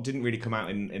what didn't really come out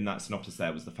in that synopsis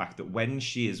there was the fact that when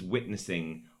she is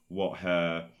witnessing what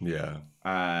her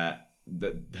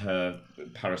her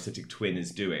parasitic twin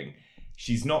is doing,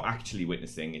 she's not actually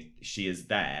witnessing it, she is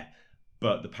there,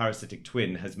 but the parasitic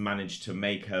twin has managed to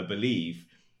make her believe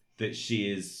that she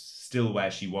is still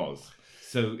where she was.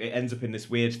 So it ends up in this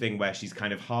weird thing where she's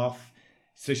kind of half,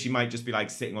 so she might just be like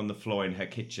sitting on the floor in her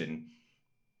kitchen,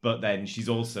 but then she's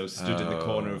also stood in the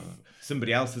corner of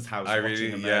somebody else's house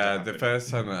watching a murder happen. The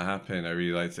first time that happened, I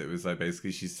really liked it. It was like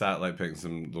basically she sat like putting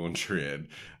some laundry in,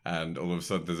 and all of a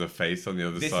sudden there's a face on the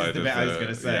other side of the... This is the bit I was going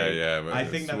to say. Yeah, but I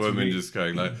think that's woman really... just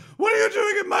going like, "What are you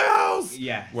doing in my house?"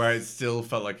 Yeah. Where it still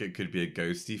felt like it could be a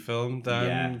ghosty film then.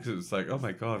 Yeah. Because it was like, oh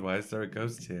my God, why is there a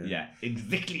ghost here? Yeah,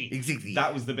 exactly. Exactly.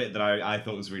 That was the bit that I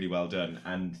thought was really well done,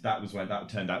 and that was when that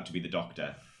turned out to be the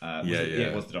doctor.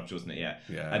 It was the doctor, wasn't it?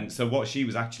 Yeah. And so what she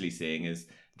was actually seeing is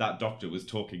that doctor was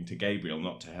talking to Gabriel,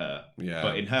 not to her. Yeah.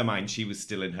 But in her mind, she was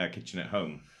still in her kitchen at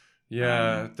home.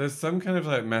 Yeah, there's some kind of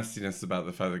like messiness about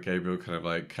the fact that Gabriel kind of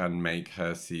like can make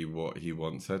her see what he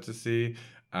wants her to see.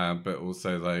 But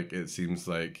also like it seems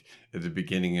like at the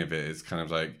beginning of it, it's kind of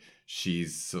like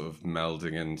she's sort of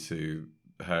melding into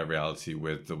her reality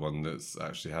with the one that's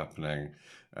actually happening.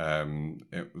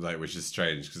 Which is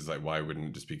strange because like why wouldn't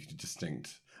it just be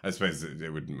distinct? I suppose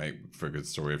it wouldn't make for a good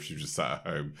story if she just sat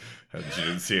at home and she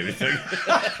didn't see anything.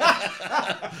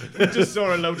 Just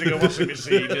saw her loading a washing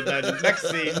machine, and then next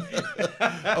scene.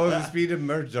 Oh, there's been a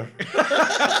murder.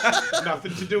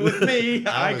 Nothing to do with me.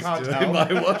 I can't doing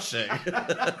help. my washing.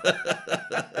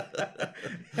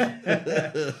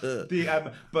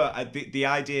 The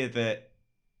idea that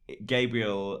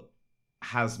Gabriel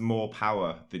has more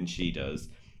power than she does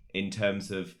in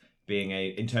terms of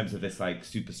this like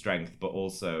super strength, but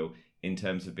also in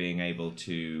terms of being able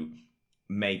to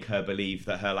make her believe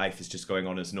that her life is just going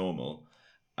on as normal,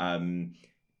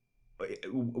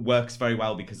 works very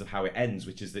well because of how it ends,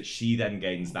 which is that she then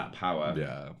gains that power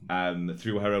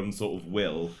through her own sort of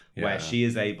will, where she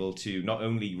is able to not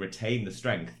only retain the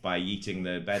strength by yeeting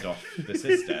the bed off the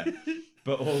sister,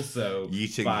 but also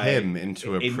yeeting him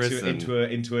into a prison,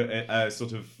 into a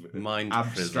sort of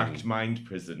abstract prison. mind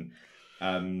prison.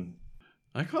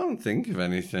 I can't think of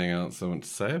anything else I want to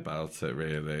say about it,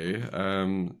 really.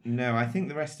 No, I think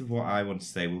the rest of what I want to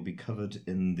say will be covered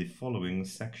in the following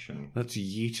section. Let's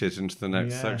yeet it into the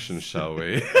next section, shall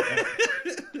we?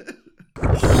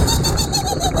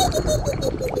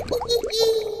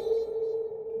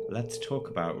 Let's talk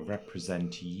about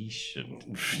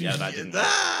representation. Yeah, that didn't...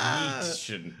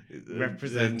 Yeetion.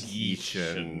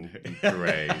 Representation.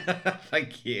 Great.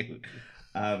 Thank you.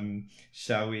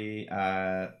 Shall we...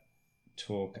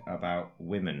 talk about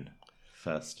women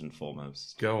first and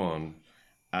foremost. Go on.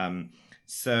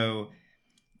 So,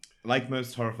 like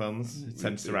most horror films, it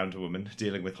centers around a woman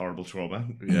dealing with horrible trauma.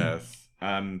 Yes.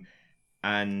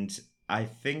 And I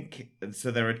think so.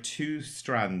 There are two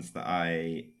strands that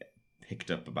I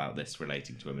picked up about this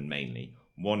relating to women mainly.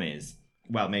 One is,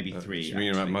 well, maybe three. Do you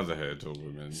mean about motherhood or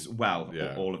women? Well,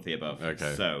 all of the above.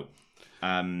 Okay. So,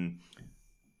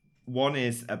 one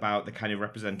is about the kind of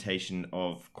representation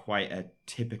of quite a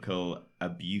typical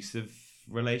abusive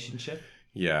relationship.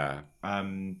 Yeah.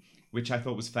 Which I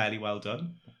thought was fairly well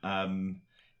done.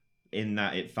 In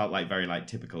that it felt like very like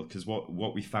typical, because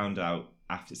what we found out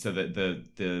after, so that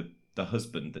the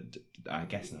husband, that I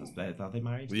guess are they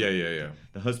married? Yeah.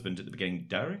 The husband at the beginning,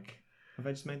 Derek. Have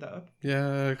I just made that up?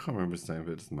 Yeah, I can't remember his name,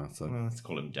 but it doesn't matter. Well, let's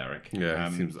call him Derek. Yeah,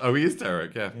 seems... Oh, he is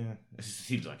Derek, yeah. It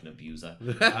seems like an abuser.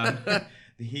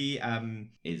 He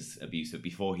is abusive.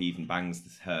 Before he even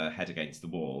bangs her head against the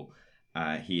wall,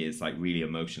 he is like really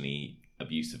emotionally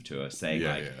abusive to her, saying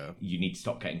you need to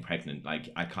stop getting pregnant. Like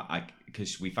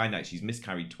because we find out she's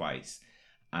miscarried twice,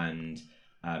 and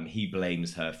he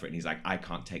blames her for it. And he's like, I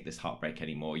can't take this heartbreak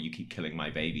anymore. You keep killing my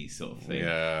babies, sort of thing.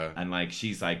 Yeah. And like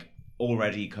she's like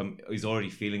he's already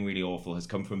feeling really awful, has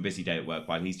come from a busy day at work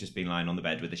while he's just been lying on the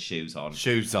bed with his shoes on.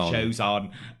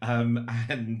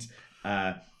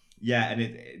 Yeah, and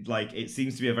it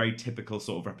seems to be a very typical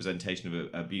sort of representation of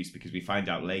abuse, because we find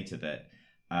out later that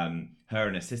her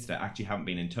and her sister actually haven't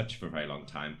been in touch for a very long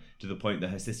time, to the point that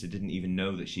her sister didn't even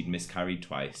know that she'd miscarried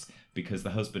twice, because the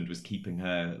husband was keeping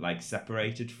her like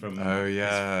separated from her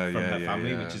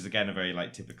family, which is again a very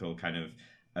like typical kind of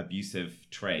abusive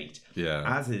trait. Yeah.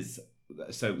 As is,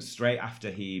 so straight after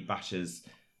he bashes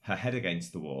her head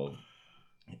against the wall,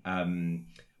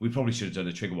 we probably should have done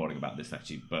a trigger warning about this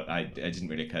actually, but it didn't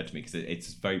really occur to me because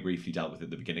it's very briefly dealt with at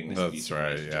the beginning. That's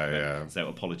right. Yeah. So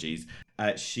apologies.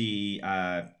 She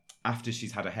after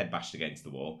she's had her head bashed against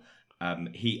the wall,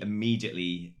 he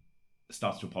immediately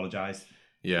starts to apologize.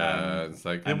 Yeah, it's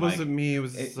like, it wasn't me. It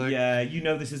was like, yeah,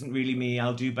 this isn't really me.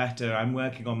 I'll do better. I'm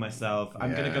working on myself.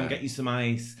 I'm gonna go and get you some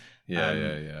ice. Yeah.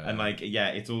 And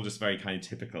it's all just very kind of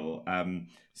typical.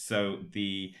 So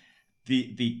the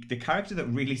character that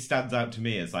really stands out to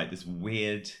me as like this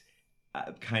weird,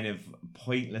 kind of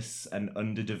pointless and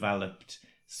underdeveloped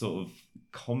sort of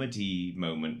comedy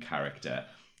moment character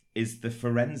is the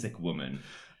forensic woman.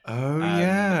 Oh,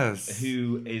 yes.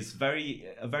 Who is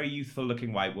a very youthful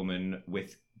looking white woman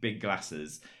with big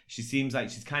glasses. She seems like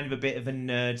she's kind of a bit of a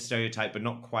nerd stereotype, but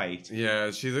not quite.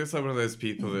 Yeah, she looks like one of those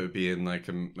people that would be in like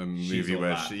a movie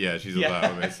where she's all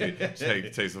that. Basically,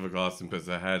 takes off a glass and puts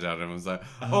her hair down, and everyone's like,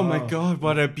 "Oh my god,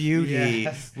 what a beauty!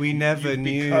 Yes. We never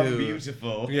knew." Become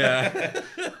beautiful. Yeah.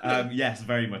 Yes,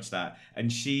 very much that.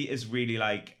 And she is really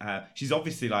like, she's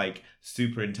obviously like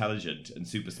super intelligent and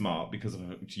super smart because of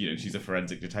her, she's a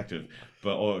forensic detective,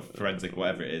 or forensic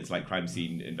whatever it is, like crime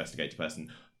scene investigator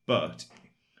person, but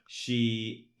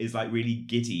she is like really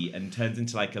giddy and turns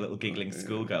into like a little giggling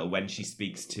schoolgirl when she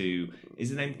speaks to, is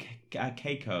her name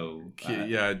Keiko?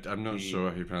 I'm not sure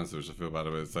how you pronounce it, which I feel bad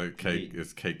about. It's like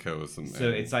it's Keiko or something. So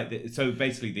it's like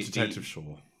basically Detective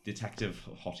Shaw. Detective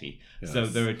Hottie. Yes. So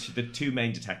there are the two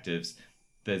main detectives.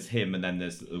 There's him, and then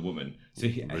there's the woman. So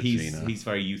he's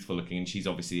very youthful looking, and she's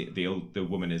obviously the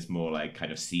woman is more like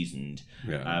kind of seasoned.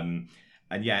 Yeah.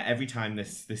 And yeah, every time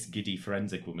this giddy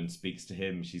forensic woman speaks to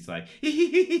him, she's like,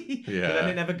 yeah. But then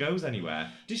it never goes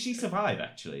anywhere. Does she survive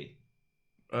actually?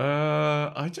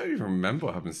 I don't even remember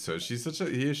what happens to her. She's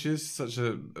such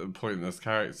a pointless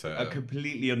character.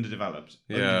 Completely underdeveloped.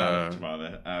 Yeah.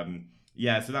 Rather.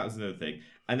 So that was another thing.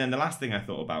 And then the last thing I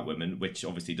thought about women, which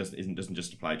obviously doesn't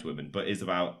just apply to women, but is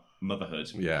about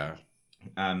motherhood. Yeah.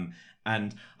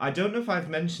 And I don't know if I've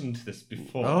mentioned this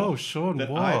before. Oh, Sean, that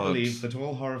what? I believe that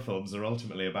all horror films are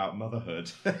ultimately about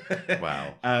motherhood.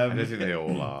 Wow. I don't think they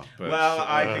all are. But,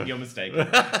 I think you're mistaken.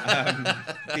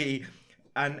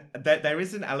 There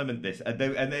is an element this, and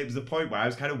there was a point where I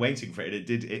was kind of waiting for it.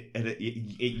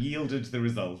 It yielded the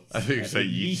results. I think so.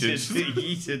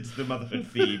 Yeeted the motherhood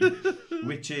theme,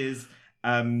 which is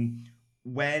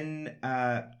when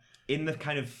in the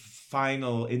kind of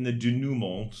final, in the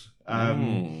denouement,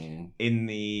 in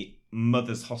the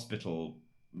mother's hospital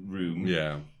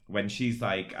room, when she's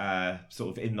like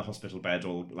sort of in the hospital bed,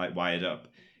 all like wired up,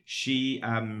 she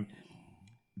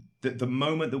the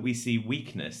moment that we see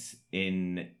weakness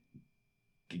in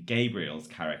Gabriel's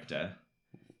character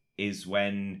is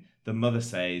when the mother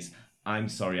says, "I'm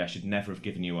sorry, I should never have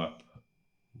given you up.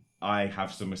 I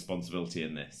have some responsibility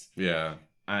in this." Yeah.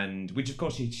 And which, of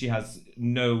course, she has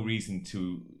no reason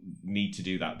to need to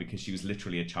do that because she was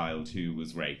literally a child who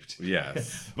was raped.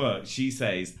 Yes. But she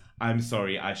says, "I'm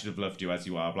sorry, I should have loved you as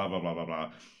you are, blah, blah, blah, blah,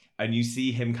 blah." And you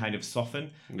see him kind of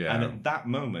soften. Yeah. And at that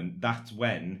moment, that's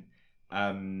when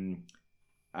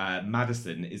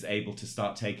Madison is able to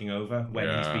start taking over, when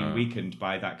he's been weakened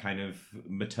by that kind of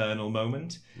maternal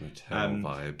moment.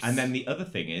 Maternal vibes. And then the other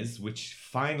thing is, which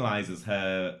finalizes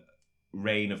her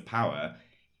reign of power,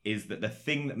 is that the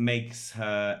thing that makes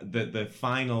her, the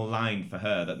final line for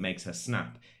her that makes her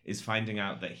snap, is finding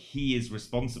out that he is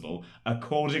responsible,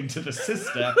 according to the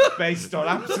sister, based on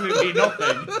absolutely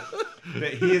nothing,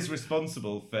 that he is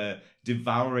responsible for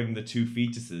devouring the two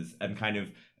fetuses and kind of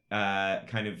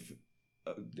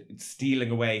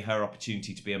stealing away her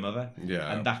opportunity to be a mother.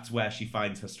 Yeah. And that's where she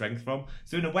finds her strength from.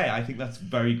 So in a way, I think that's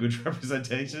very good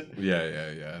representation.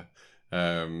 Yeah.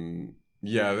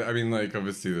 Yeah, I mean, like,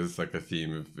 obviously there's, like, a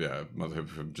theme of, motherhood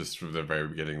from the very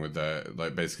beginning with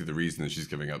basically the reason that she's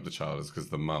giving up the child is because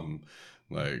the mum,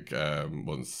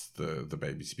 wants the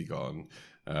baby to be gone,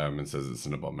 and says it's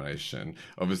an abomination.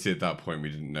 Obviously, at that point, we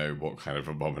didn't know what kind of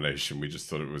abomination. We just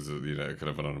thought it was, kind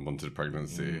of an unwanted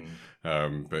pregnancy.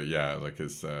 But yeah, like,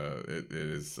 it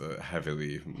is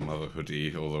heavily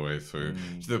motherhoody all the way through.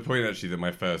 To the point, actually, that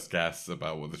my first guess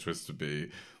about what the twist would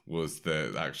be was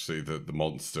that actually the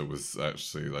monster was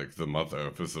actually like the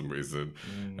mother for some reason,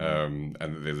 and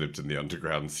that they lived in the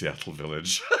underground Seattle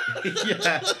village.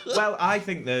 Yeah. Well, I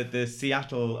think the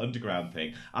Seattle Underground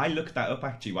thing, I looked that up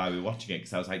actually while we were watching it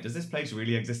because I was like, does this place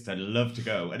really exist? I'd love to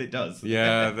go. And it does.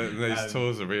 Yeah, those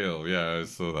tours are real. Yeah, I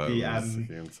saw that. The, I was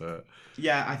looking into it.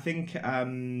 Yeah, I think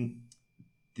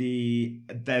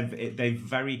they've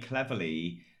very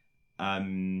cleverly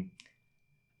kind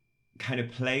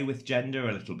of play with gender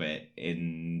a little bit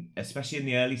especially in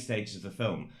the early stages of the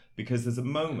film, because there's a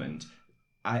moment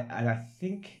I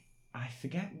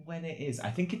forget when it is. I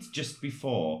think it's just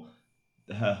before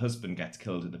her husband gets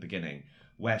killed at the beginning,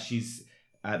 where she's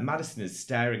Madison is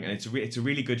staring, and it's a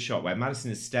really good shot where Madison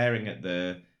is staring at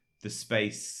the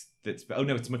space that's. Oh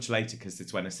no, it's much later because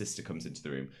it's when her sister comes into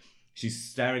the room. She's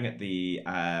staring at the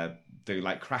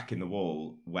like crack in the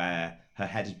wall where her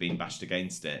head had been bashed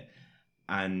against it,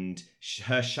 and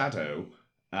her shadow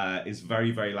is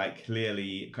very, very like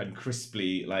clearly and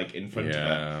crisply like in front of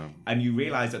her, and you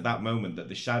realise at that moment that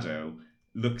the shadow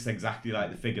looks exactly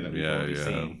like the figure that we've already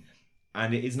seen,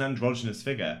 and it is an androgynous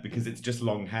figure because it's just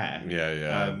long hair,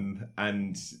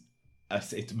 and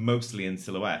it's mostly in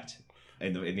silhouette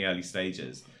in the early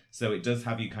stages. So it does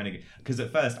have you kind of, because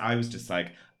at first I was just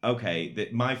like, okay,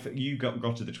 that you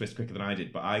got to the twist quicker than I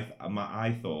did, but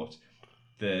I thought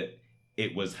that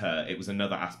it was her. It was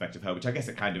another aspect of her, which I guess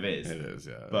it kind of is. It is,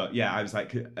 yeah. But yeah, I was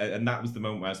like, and that was the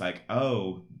moment where I was like,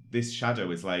 oh, this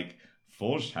shadow is like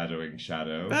foreshadowing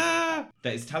shadow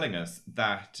that is telling us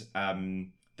that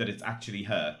that it's actually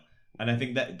her. And I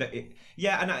think that it,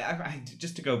 yeah, and I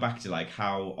just to go back to like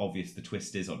how obvious the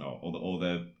twist is or not, or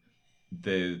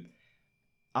the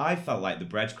I felt like the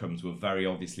breadcrumbs were very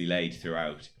obviously laid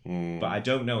throughout, but I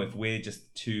don't know if we're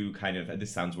just too kind of, this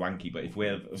sounds wanky, but if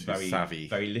we're very savvy,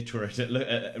 very literate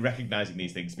at recognizing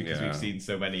these things because we've seen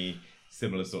so many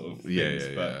similar sort of things.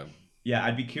 But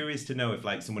I'd be curious to know if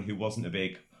like someone who wasn't a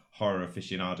big horror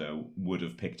aficionado would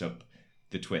have picked up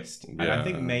the twist. And I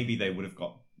think maybe they would have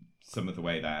got some of the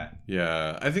way there.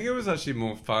 Yeah, I think it was actually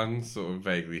more fun sort of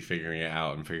vaguely figuring it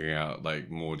out and figuring out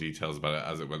like more details about it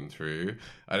as it went through.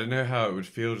 I don't know how it would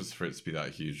feel just for it to be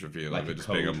that huge reveal of it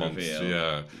just being a monster.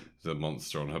 Yeah, the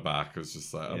monster on her back. It was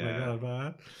just like, oh my god,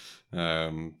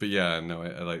 man. But yeah, no,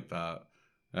 I like that.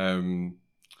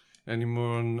 Any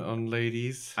more on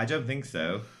ladies? I don't think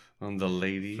so. On the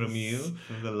ladies from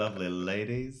the lovely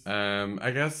ladies.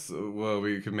 I guess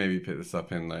we could maybe pick this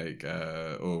up in like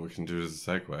or we can do it as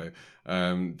a segue.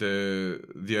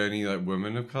 The only like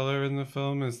woman of color in the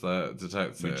film is the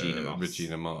detective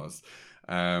Regina Moss.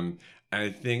 And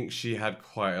I think she had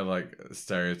quite a like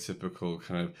stereotypical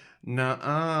kind of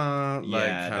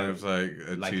kind of like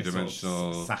a like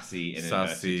two-dimensional sort of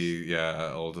sassy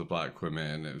older black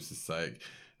women. It was just like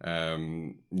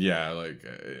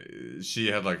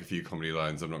she had like a few comedy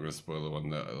lines. I'm not going to spoil the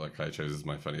one that like I chose as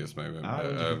my funniest moment.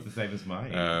 It's the same as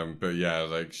mine. But yeah,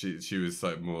 like she was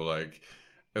like more like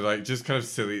just kind of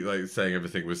silly, like saying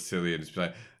everything was silly and just be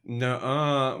like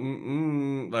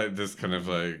like this kind of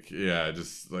like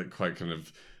just like quite kind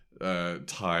of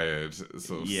tired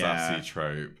sort of sassy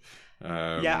trope.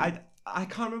 I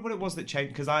can't remember what it was that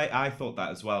changed, because I thought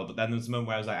that as well, but then there was a moment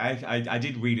where I was like, I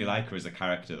did really like her as a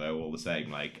character though, all the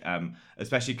same, like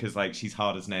especially because like she's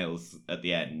hard as nails at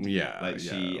the end.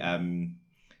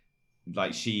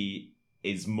 She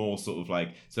is more sort of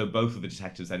like, so both of the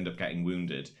detectives end up getting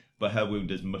wounded, but her wound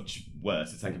is much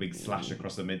worse. It's like a big slash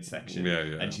across the midsection,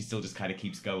 and she still just kind of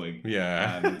keeps going.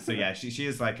 She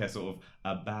is like a sort of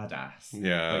a badass.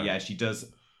 But she does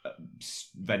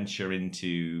venture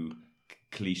into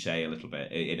cliche a little bit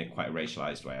in a quite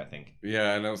racialized way, I think.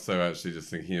 Yeah, and also actually just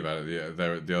thinking about it,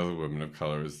 the other woman of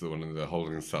color is the one in the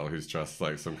holding cell who's dressed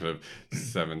like some kind of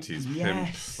 70s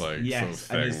pimp sort of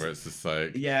thing, where it's just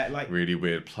like really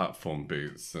weird platform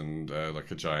boots and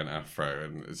like a giant afro,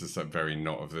 and it's just like very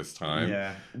not of this time.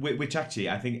 Yeah, which actually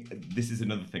I think this is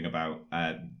another thing about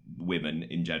women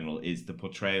in general, is the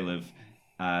portrayal of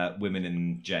women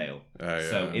in jail.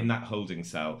 So in that holding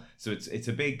cell, so it's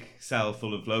a big cell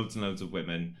full of loads and loads of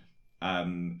women,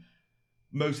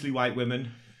 mostly white women,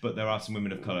 but there are some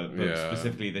women of colour, but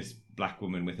specifically this black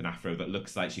woman with an afro that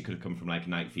looks like she could have come from like a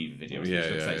Night Fever video. She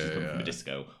looks like she's come from a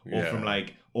disco, or from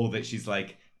like, or that she's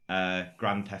like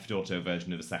Grand Theft Auto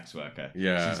version of a sex worker.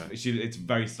 It's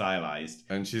very stylized,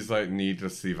 and she's like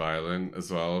needlessly violent as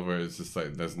well, where it's just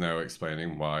like there's no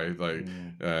explaining why. Like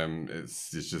it's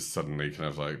just suddenly kind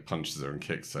of like punches her and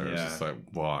kicks her. It's just like,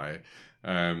 why?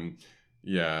 And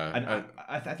I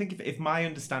think if my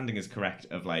understanding is correct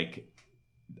of like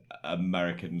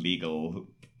American legal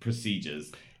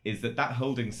procedures, is that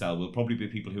holding cell will probably be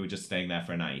people who are just staying there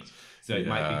for a night. So it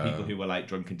might be people who were like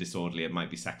drunk and disorderly. It might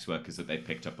be sex workers that they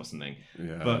picked up or something.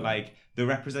 Yeah. But like the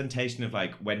representation of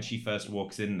like when she first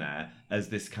walks in there as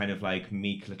this kind of like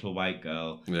meek little white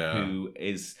girl who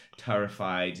is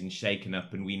terrified and shaken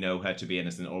up, and we know her to be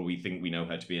innocent, or we think we know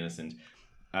her to be innocent.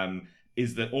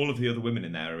 Is that all of the other women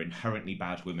in there are inherently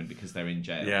bad women because they're in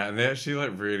jail. Yeah, and they actually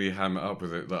like really ham it up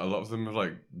with it. Like, a lot of them are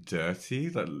like dirty,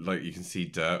 like you can see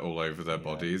dirt all over their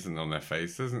bodies and on their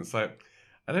faces, and it's like,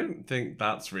 I don't think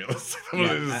that's realistic.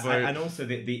 And also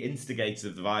the instigators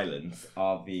of the violence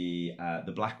are the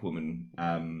black woman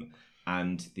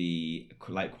and the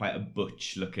like quite a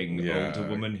butch looking older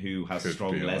woman who has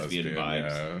strong lesbian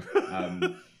vibes. Yeah.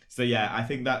 So yeah, I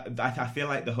think that I feel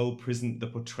like the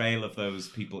portrayal of those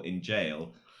people in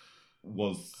jail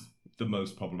was the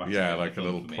most problematic. Yeah, like a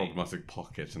little problematic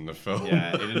pocket in the film.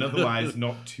 Yeah, in an otherwise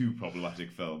not too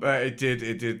problematic film. But it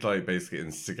did like basically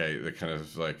instigate the kind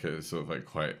of like a sort of like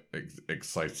quite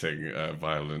exciting,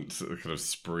 violent kind of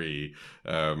spree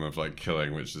of like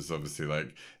killing, which is obviously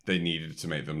like they needed to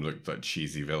make them look like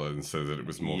cheesy villains so that it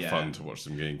was more fun to watch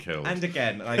them getting killed. And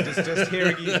again, like just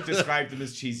hearing you describe them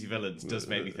as cheesy villains does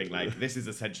make me think like this is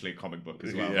essentially a comic book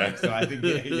as well. Yeah. Like, so I think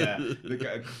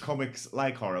the comics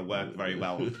like horror work very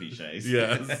well with cliches.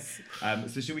 Yes.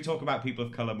 So should we talk about people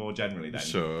of color more generally then?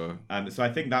 Sure. So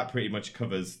I think that pretty much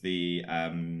covers the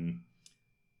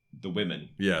women.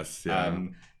 Yes. Yeah.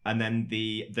 And then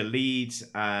the lead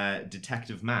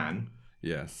detective man.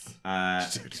 Yes.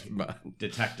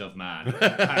 Detective Man.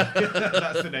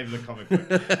 That's the name of the comic book.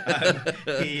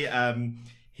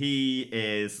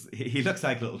 He looks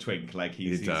like a little twink, like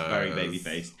he's very baby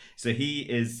faced. So he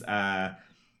is.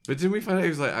 But didn't we find out he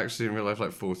was like actually in real life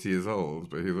like 40 years old?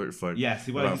 But he looks like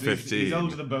about 15. He's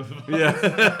older than both of us.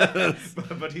 Yeah.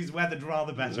 but he's weathered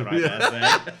rather better, I dare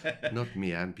say. Not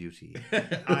me, I'm Beauty.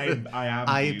 I am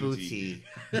Beauty.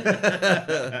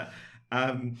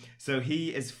 So he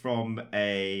is from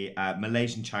a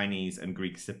Malaysian, Chinese, and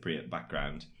Greek Cypriot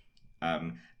background.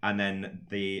 And then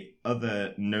the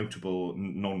other notable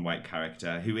non-white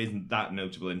character, who isn't that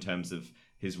notable in terms of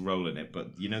his role in it, but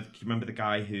you remember the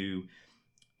guy who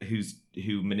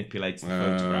manipulates the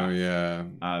photograph? Oh yeah.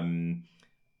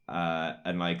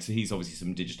 And like, so he's obviously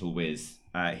some digital whiz.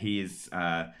 He's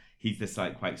this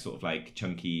like quite sort of like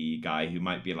chunky guy who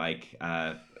might be like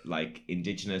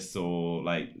indigenous or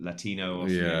like Latino or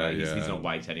something. He's not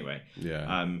white anyway.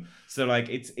 Yeah. So like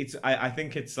I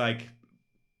think it's like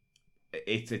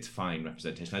it's fine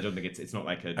representation. I don't think it's not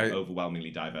like an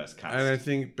overwhelmingly diverse cast. And I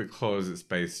think because it's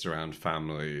based around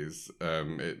families,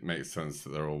 it makes sense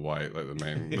that they're all white, like the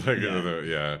main,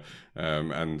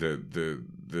 and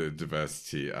the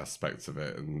diversity aspects of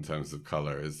it in terms of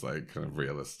color is like kind of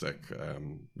realistic.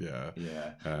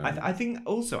 I think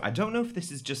also I don't know if this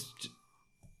is just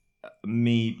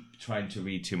me trying to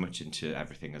read too much into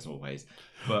everything as always,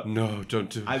 but no, don't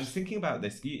do it. I was thinking about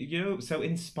this, so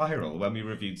in Spiral, when we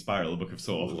reviewed Spiral, the Book of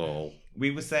Saw,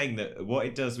 we were saying that what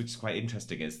it does, which is quite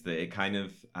interesting, is that it kind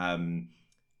of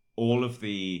all of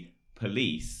the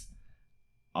police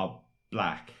are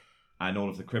black and all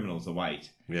of the criminals are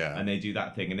white. Yeah. And they do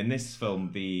that thing. And in this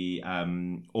film,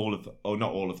 not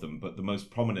all of them, but the most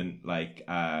prominent like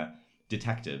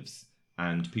detectives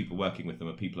and people working with them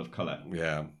are people of colour.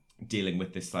 Yeah. Dealing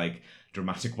with this like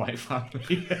dramatic white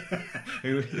family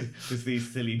who is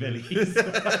these silly billies.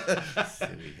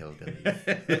 Silly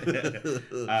hillbillies.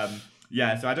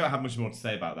 So I don't have much more to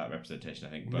say about that representation,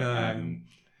 I think. But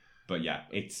but yeah,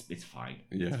 it's fine.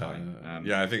 Yeah. It's fine.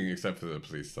 I think except for the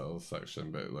police cells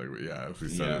section, but like as we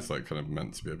said, it's like kind of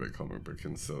meant to be a bit comic book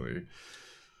and silly.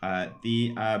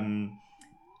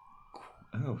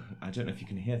 Oh, I don't know if you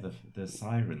can hear the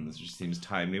sirens, which seems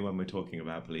timely when we're talking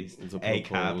about police.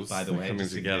 ACAB, by the way, coming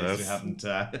just in together. case we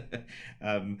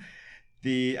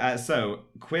haven't. So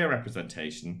queer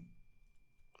representation.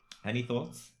 Any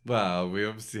thoughts? Well, we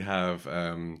obviously have I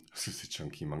was going to say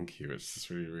Chunky Monkey, which is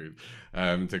really rude.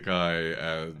 The guy,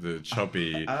 the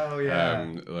chubby,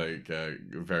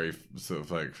 very sort of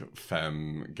like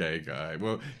femme gay guy.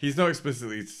 Well, he's not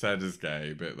explicitly said as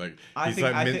gay, but like he's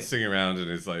mincing around in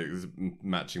his like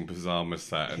matching pajamas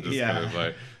set and just kind of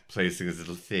like placing his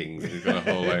little things. And he's got a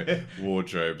whole like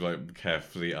wardrobe, like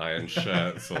carefully ironed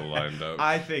shirts all lined up.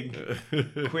 I think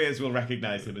queers will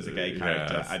recognise him as a gay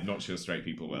character. Yes. I'm not sure straight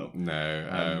people will.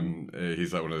 No.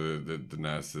 He's like one of the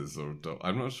nurses or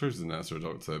I'm not sure if he's a nurse or a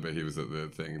doctor, but he was at the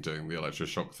thing doing the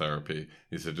electroshock therapy.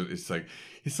 He said it's like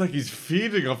he's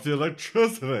feeding off the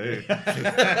electricity.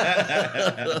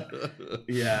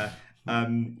 Yeah.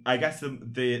 I guess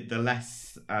the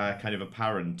less kind of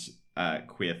apparent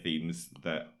queer themes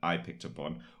that I picked up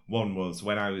on. One was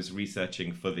when I was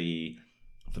researching for the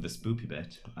spoopy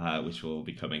bit, which will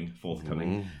be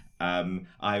forthcoming.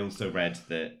 I also read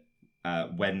that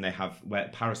when they have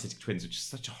parasitic twins, which is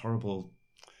such a horrible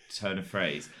turn of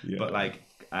phrase, but like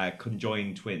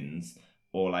conjoined twins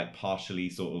or like partially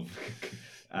sort of.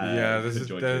 There's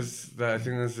I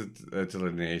think there's a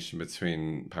delineation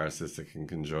between parasitic and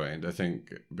conjoined. I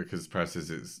think because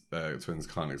parasitic twins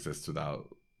can't exist without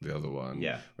the other one.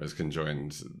 Yeah. Whereas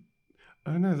conjoined.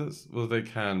 Oh no, they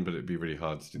can, but it'd be really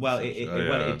hard to do. Well,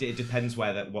 it depends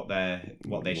what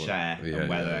they share and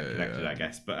where they're connected, I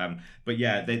guess. But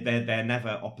yeah, they're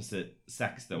never opposite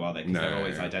sex though, are they? Because they're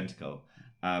always identical.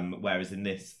 Whereas in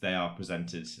this, they are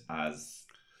presented as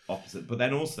opposite. But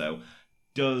then also,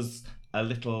 does a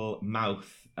little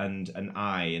mouth and an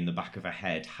eye in the back of a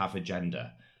head have a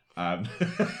gender?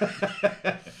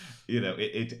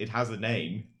 It has a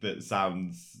name that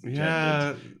sounds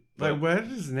gendered. Like, where did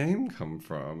his name come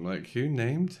from? Like, who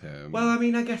named him? Well, I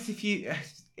mean, I guess if you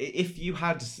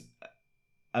had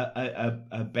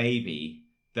a baby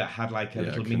that had like a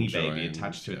little mini baby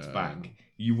attached to its back,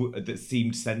 that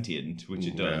seemed sentient, which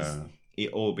it does,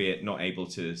 albeit not able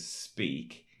to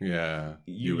speak. Yeah,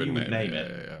 you would name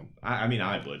it. Yeah. I mean,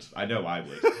 I would. I know I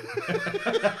would.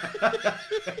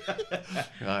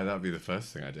 That'd be the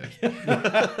first thing I did.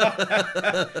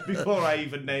 Before I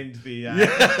even named the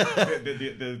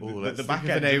back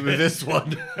end. The name of this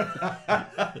one.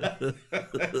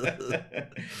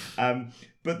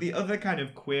 But the other kind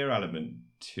of queer element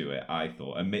to it, I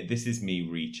thought, and this is me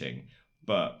reaching,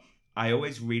 but I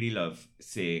always really love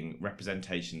seeing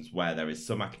representations where there is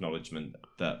some acknowledgement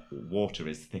that water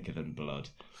is thicker than blood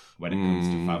when it comes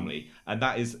to family. And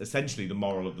that is essentially the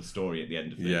moral of the story at the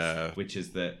end of this, which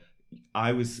is that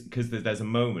because there's a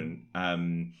moment,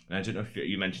 and I don't know if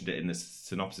you mentioned it in the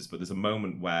synopsis, but there's a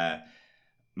moment where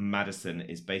Madison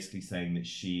is basically saying that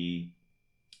she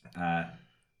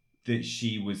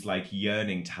was like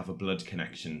yearning to have a blood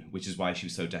connection, which is why she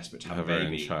was so desperate to have a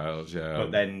baby. Her own child, yeah.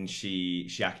 But then she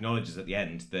acknowledges at the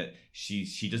end that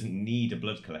she doesn't need a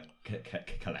blood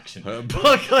collection. Who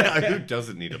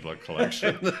doesn't need a blood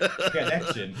collection?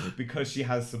 Connection, because she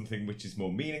has something which is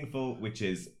more meaningful, which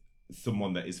is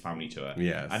someone that is family to her.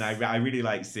 Yes. And I really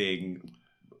like seeing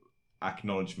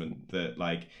acknowledgement that,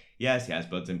 like, yes,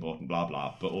 blood's important, blah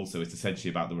blah, but also it's essentially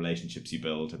about the relationships you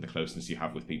build and the closeness you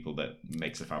have with people that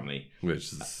makes a family,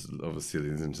 which is obviously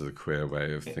leads into the queer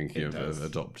way of thinking of an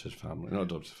adopted family. Not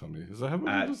adopted family, is that how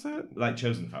people say it? Like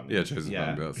chosen family. Yeah, chosen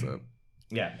family, that's it.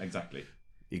 Yeah, exactly.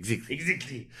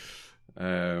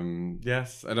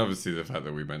 Yes, and obviously the fact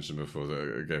that we mentioned before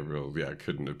that Gabriel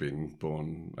couldn't have been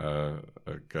born a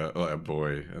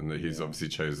boy, and that he's obviously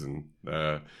chosen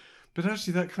but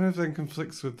actually that kind of then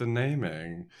conflicts with the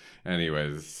naming. Anyway,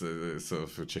 it's sort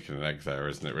of a chicken and egg there,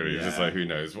 isn't it, really? Just like, who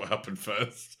knows what happened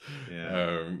first.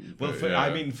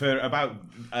 I mean, for about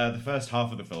the first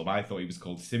half of the film, I thought he was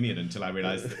called Simeon until I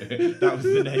realised that was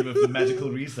the name of the medical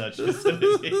research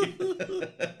facility.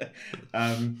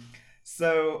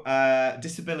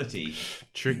 Disability.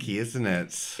 Tricky, isn't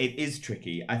it? It is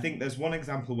tricky. I think there's one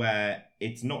example where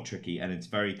it's not tricky and it's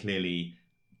very clearly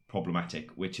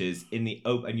problematic, which is in the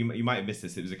and you might have missed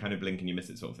this. It was a kind of blink and you missed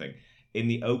it sort of thing. In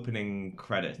the opening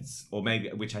credits, or maybe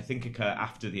which I think occur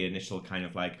after the initial kind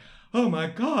of like, oh my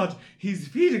god, he's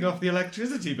feeding off the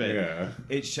electricity bit. Yeah.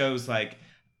 It shows like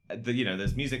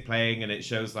there's music playing, and it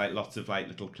shows like lots of like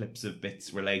little clips of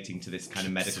bits relating to this kind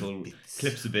of medical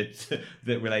clips of bits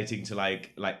that relating to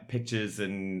like pictures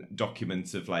and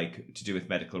documents of like to do with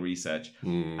medical research.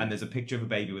 And there's a picture of a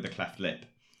baby with a cleft lip.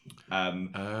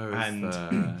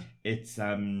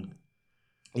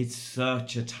 It's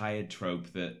such a tired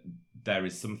trope that there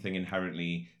is something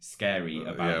inherently scary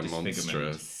about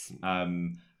disfigurement.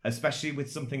 Especially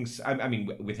with something, I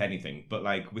mean, with anything, but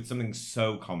like with something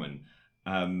so common.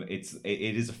 It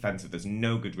is offensive. There's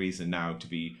no good reason now to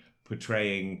be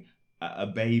portraying a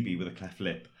baby with a cleft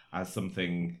lip as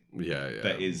something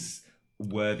that is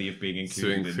worthy of being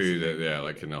included.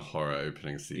 Like in a horror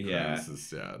opening sequence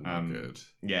is not good.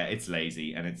 Yeah, it's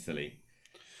lazy and it's silly.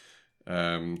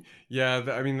 I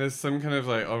mean, there's some kind of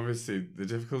like, obviously the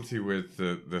difficulty with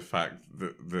the fact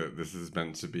that this is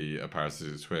meant to be a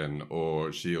parasitic twin,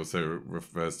 or she also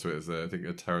refers to it as I think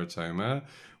a teratoma,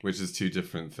 which is two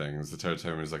different things. The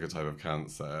teratoma is like a type of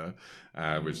cancer,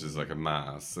 which is like a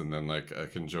mass, and then like a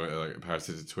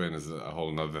parasitic twin is a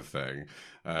whole nother thing.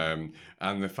 And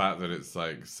the fact that it's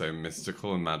like so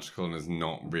mystical and magical and is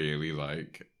not really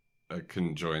like a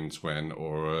conjoined twin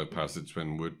or a parasitic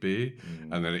twin would be,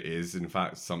 and that it is in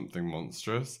fact something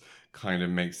monstrous, kind of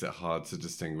makes it hard to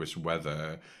distinguish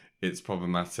whether it's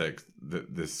problematic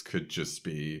that this could just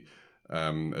be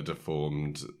a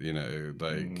deformed,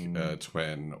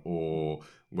 twin, or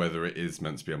whether it is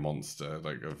meant to be a monster,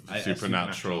 like a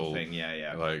supernatural thing.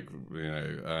 Yeah. Like,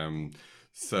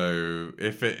 so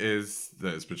if it is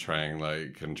that it's portraying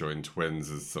like conjoined twins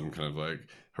as some kind of like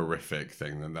horrific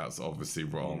thing, then that's obviously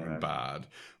wrong and bad.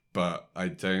 But I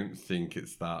don't think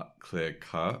it's that clear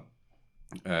cut.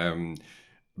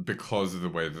 Because of the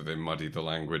way that they muddy the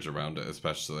language around it,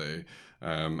 especially.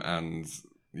 And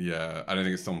yeah, I don't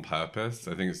think it's on purpose.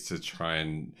 I think it's to try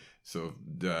and sort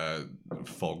of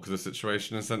fog the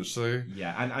situation, essentially.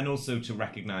 Yeah, and also to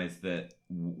recognise that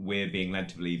we're being led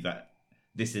to believe that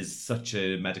this is such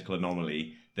a medical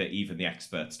anomaly that even the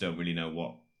experts don't really know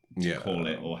what to call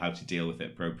it or how to deal with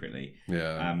it appropriately.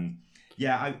 Yeah.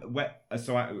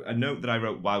 A note that I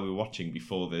wrote while we were watching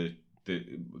before the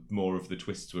more of the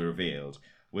twists were revealed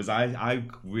was I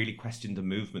really questioned the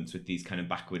movements with these kind of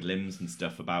backward limbs and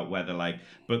stuff about whether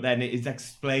but then it's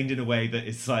explained in a way that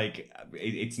it's like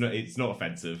it's not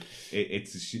offensive.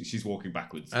 She's walking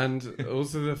backwards, and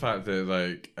also the fact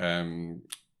that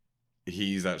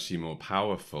he's actually more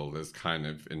powerful is kind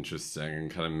of interesting, and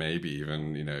kind of maybe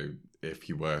even if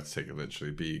you were to take it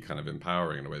literally, be kind of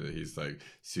empowering in a way that he's like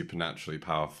supernaturally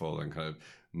powerful and kind of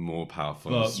more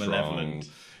powerful and strong. Malevolent.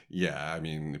 Yeah, I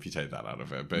mean, if you take that out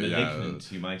of it, but malignant,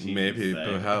 you might even maybe say.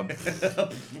 Perhaps.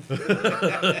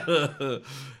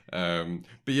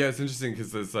 But yeah, it's interesting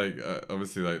because there's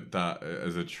obviously that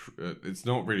as it's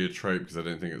not really a trope because I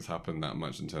don't think it's happened that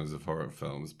much in terms of horror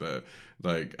films, but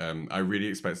I really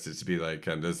expected it to be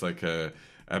there's a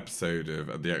episode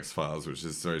of The X-Files which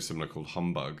is very similar called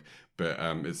Humbug, but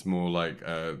it's more like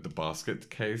the basket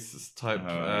case type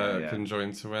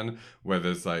conjoined twin, where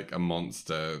there's a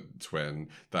monster twin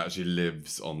that actually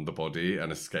lives on the body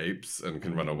and escapes and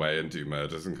can run away and do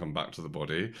murders and come back to the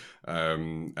body.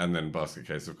 And then basket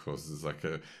case, of course, is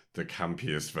the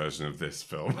campiest version of this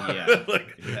film. It's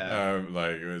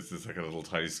just a little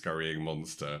tiny scurrying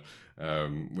monster. I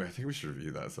think we should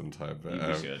review that sometime. But,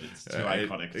 we should. It's too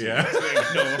iconic to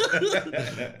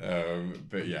ignore.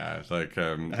 But yeah,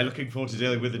 I'm looking forward to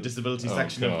dealing with the disability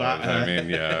section of that. I mean,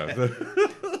 yeah.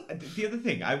 The other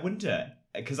thing, I wonder,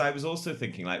 because I was also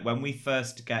thinking, when we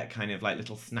first get kind of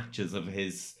little snatches of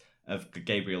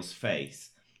Gabriel's face,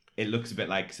 it looks a bit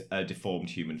like a deformed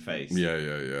human face. Yeah.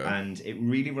 And it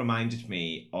really reminded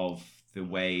me of the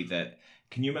way that,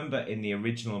 can you remember in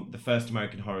the first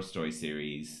American Horror Story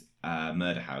series,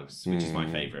 Murder House, which is my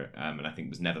favourite, and I think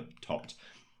was never topped.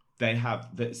 They have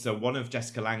so one of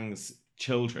Jessica Lange's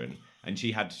children, and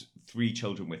she had 3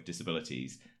 children with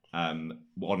disabilities.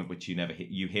 One of which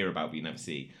you hear about but you never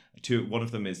see. One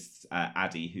of them is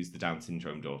Addie, who's the Down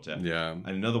syndrome daughter. Yeah. And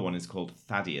another one is called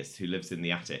Thaddeus, who lives in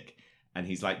the attic. And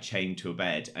he's chained to a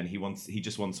bed, and he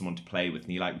just wants someone to play with,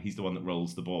 and he's the one that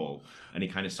rolls the ball, and he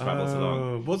kind of scrabbles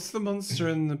along. What's the monster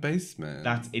in the basement?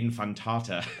 That's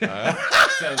Infantata.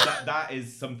 So that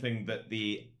is something that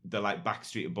the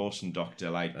backstreet abortion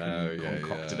doctor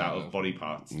concocted out of body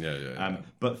parts. Yeah.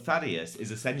 But Thaddeus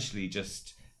is essentially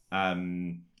just a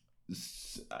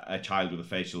child with a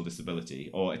facial disability,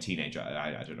 or a teenager.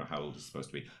 I don't know how old he's supposed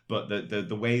to be, but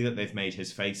the way that they've made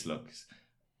his face looks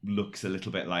a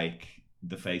little bit like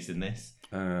the face in this.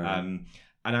 And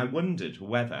I wondered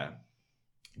whether,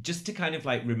 just to kind of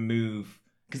remove,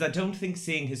 because I don't think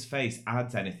seeing his face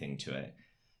adds anything to it.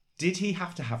 Did he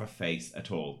have to have a face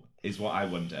at all, is what I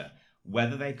wonder.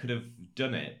 Whether they could have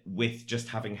done it with just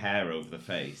having hair over the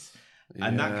face.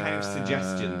 And that kind of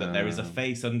suggestion that there is a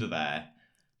face under there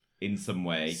in some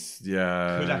way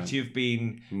could actually have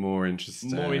been more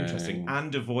interesting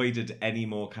and avoided any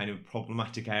more kind of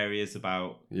problematic areas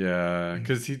about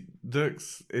because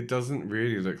it doesn't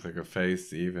really look like a very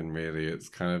even, really. It's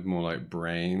kind of more like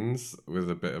brains with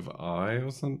a bit of eye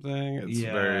or something. It's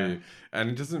very, and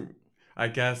it doesn't, I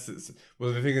guess it's,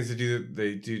 well, the thing is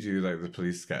they do the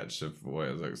police sketch of what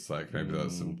it looks like. Maybe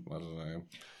that's some, I don't know.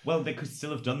 Well, they could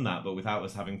still have done that, but without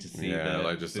us having to see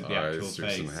just the eyes actual through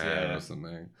face. some hair or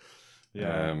something.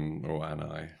 Yeah. Or an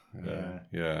eye.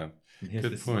 Yeah. Here's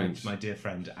Good point. My dear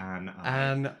friend Anne Eye.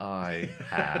 An eye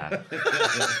hair.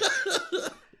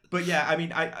 But yeah, I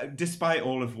mean, I despite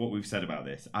all of what we've said about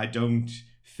this, I don't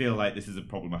feel like this is a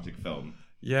problematic film.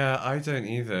 Yeah, I don't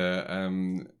either.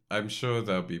 I'm sure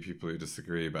there'll be people who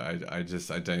disagree, but I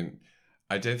don't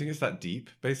think it's that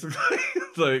deep, basically.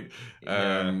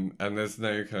 And there's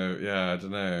no kind of, I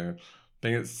don't know. I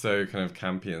think it's so kind of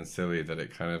campy and silly that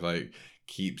it kind of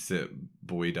keeps it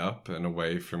buoyed up and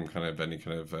away from kind of any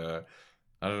kind of,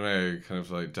 I don't know, kind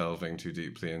of delving too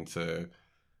deeply into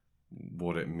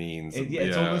what it means.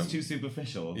 It's almost too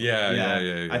superficial.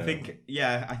 Yeah. I think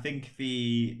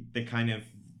the kind of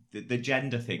the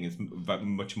gender thing is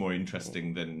much more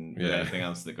interesting than anything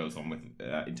else that goes on with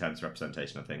in terms of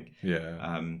representation, I think.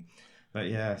 Yeah. But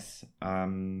yes,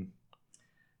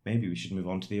 maybe we should move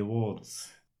on to the awards.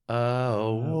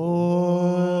 Awards.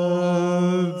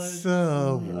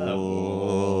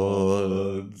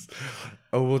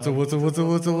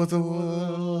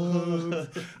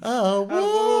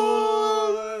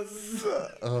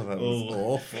 Oh, that was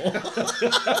awful.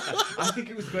 I think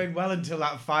it was going well until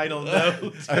that final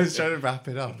note. I was trying to wrap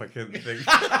it up. I couldn't think.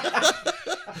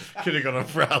 Could have gone on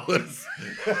for hours.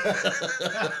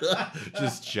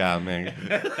 Just jamming.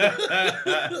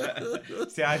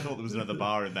 See, I thought there was another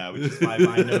bar in there, which is why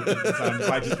my note didn't sound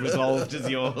quite as resolved as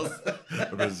yours.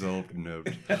 A resolved note.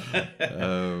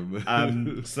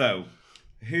 So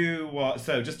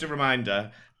just a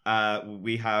reminder.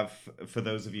 We have, for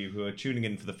those of you who are tuning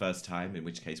in for the first time, in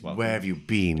which case, welcome. Where have you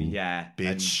been? Yeah,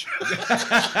 bitch.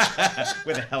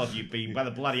 Where the hell have you been? Where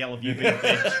the bloody hell have you been,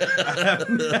 bitch?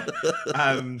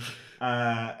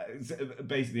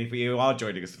 Basically, if you are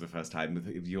joining us for the first time,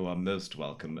 you are most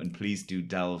welcome, and please do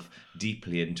delve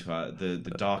deeply into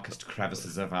the darkest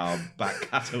crevices of our back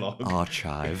catalogue.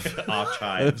 Archives.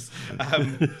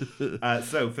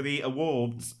 So for the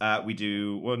awards, we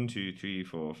do 1, 2, 3,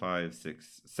 4, 5,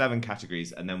 6, 7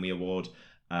 categories, and then we award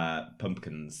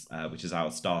pumpkins, which is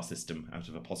our star system out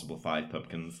of a possible 5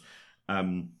 pumpkins.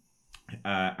 And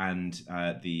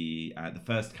the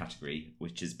first category,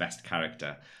 which is best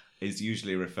character, is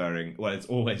usually it's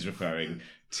always referring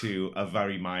to a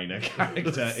very minor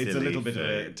character. It's a little bit of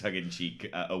a tongue-in-cheek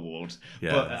award,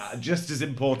 yes. But just as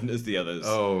important as the others.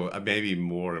 Oh, maybe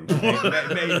more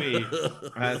important. Maybe.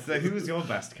 So who was your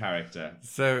best character?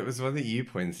 So it was one that you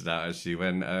pointed out, actually,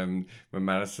 when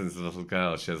Madison's a little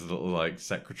girl, she has a little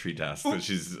secretary desk that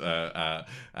she's at,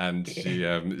 and she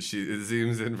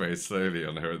zooms in very slowly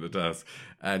on her at the desk,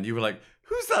 and you were like,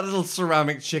 who's that little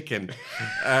ceramic chicken?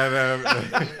 And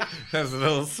there's a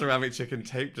little ceramic chicken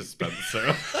tape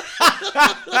dispenser.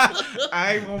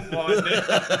 I want one.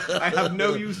 I have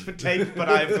no use for tape, but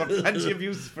I've got plenty of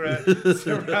use for a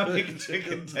ceramic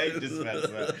chicken tape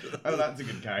dispenser. Oh, that's a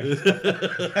good character.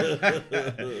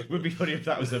 Would be funny if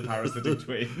that was a parasitic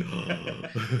twin.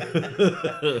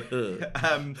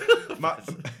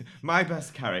 My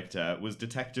best character was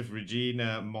Detective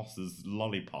Regina Moss's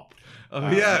lollipop. Oh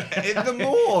yeah, in the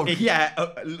morgue. Yeah,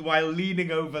 while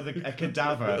leaning over a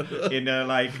cadaver in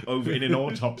an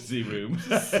autopsy room,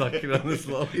 sucking on this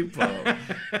lollipop.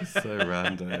 So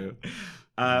rando.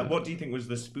 What do you think was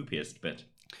the spookiest bit?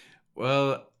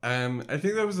 Well, I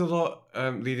think there was a lot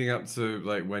leading up to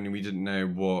when we didn't know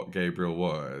what Gabriel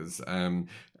was, and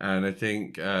I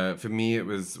think for me it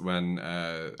was when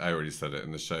I already said it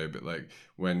in the show, but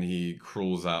when he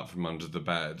crawls out from under the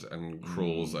bed and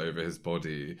crawls over his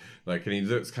body, and he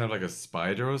looks kind of like a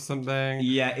spider or something.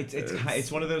 Yeah,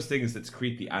 it's one of those things that's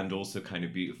creepy and also kind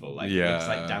of beautiful. It looks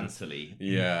like Dancerly.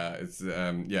 Yeah, it's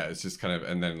just kind of,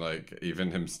 and then even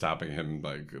him stabbing him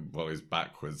while he's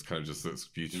backwards kind of just looks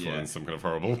beautiful in some kind of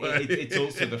horrible way. It's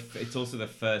also the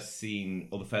first scene,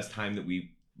 or the first time that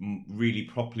we really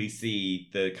properly see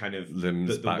the kind of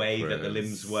limbs the way that the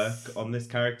limbs work on this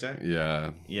character. Yeah,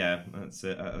 that's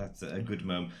a good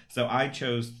moment. So I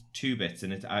chose 2 bits,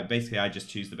 and I just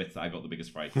choose the bits that I got the biggest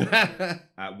fright for.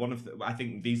 I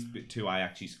think these 2 I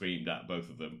actually screamed at, both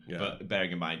of them. Yeah. But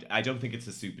bearing in mind, I don't think it's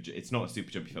not a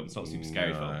super jumpy film. It's not a super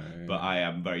scary film, but I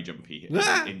am very jumpy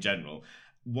in general.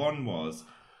 One was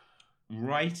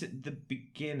right at the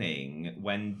beginning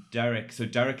when Derek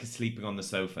is sleeping on the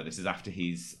sofa. This is after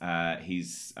he's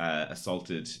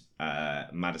assaulted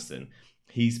Madison.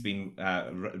 He's been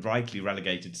rightly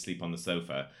relegated to sleep on the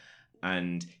sofa,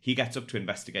 and he gets up to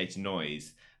investigate a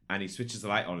noise, and he switches the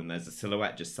light on, and there's a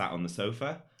silhouette just sat on the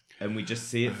sofa, and we just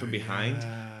see it from behind.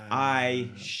 I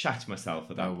shat myself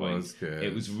at that point. Was good.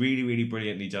 It was really, really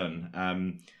brilliantly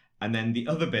done. And then the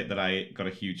other bit that I got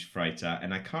a huge fright at,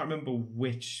 and I can't remember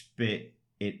which bit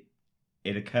it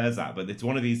occurs at, but it's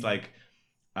one of these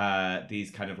these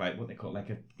kind of what they call a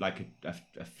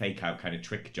fake out kind of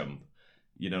trick jump,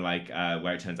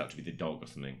 where it turns out to be the dog or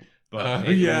something. But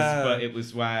it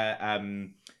was where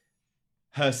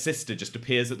her sister just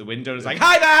appears at the window and is like,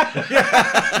 "Hi there!"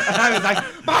 And I was like,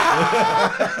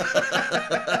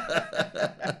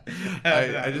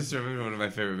 I just remember one of my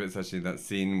favourite bits, actually, that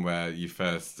scene where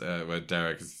where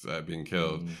Derek is being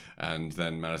killed, and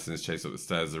then Madison is chased up the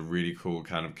stairs. A really cool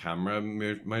kind of camera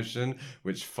motion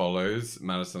which follows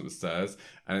Madison up the stairs,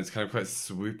 and it's kind of quite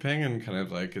swooping and kind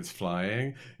of it's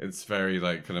flying. It's very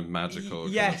kind of magical.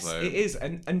 Yes, kind of it is.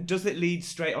 And does it lead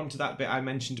straight onto that bit I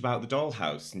mentioned about the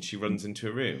dollhouse and she runs into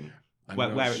a room? I'm where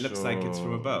not it looks like it's from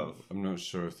sure. above. I'm not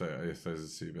sure if those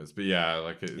are two bits, but yeah,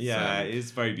 like it's Yeah, it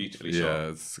is very beautifully shot. yeah,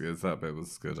 it's that bit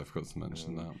was good. I forgot to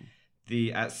mention that.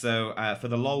 For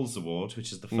the LOLs award,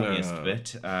 which is the funniest No.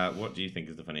 bit, what do you think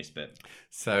is the funniest bit?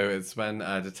 So it's when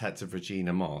Detective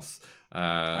Regina Moss.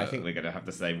 I think we're going to have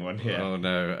the same one here. Oh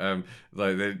no!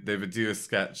 Like they would do a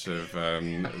sketch of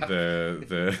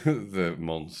the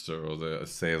monster or the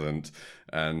assailant,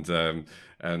 and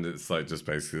it's like just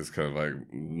basically this kind of like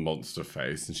monster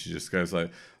face, and she just goes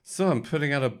like, "So I'm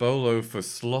putting out a bolo for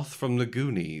Sloth from the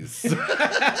Goonies."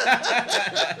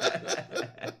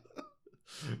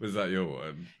 Was that your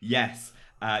one? Yes.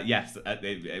 Yes,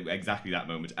 exactly that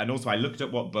moment. And also, I looked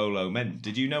at what bolo meant.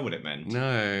 Did you know what it meant?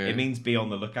 No. It means be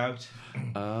on the lookout.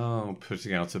 Oh,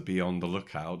 putting out a be on the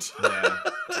lookout. Yeah.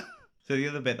 So the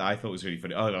other bit that I thought was really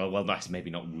funny. Oh well, that's maybe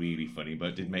not really funny,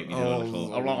 but did make me do a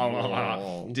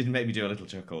little. Did make me do a little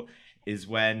chuckle. Is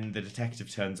when the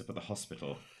detective turns up at the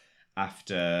hospital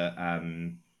after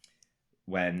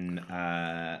when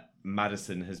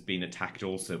Madison has been attacked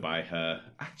also by her.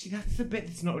 Actually, that's the bit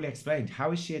that's not really explained.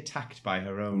 How is she attacked by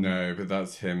her own? No, but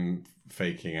that's him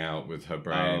faking out with her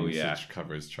brain yeah. to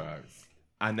cover his tracks.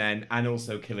 And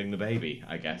also killing the baby,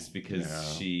 I guess,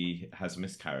 because she has a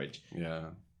miscarriage. Yeah.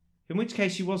 In which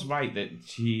case, she was right that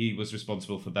she was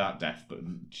responsible for that death, but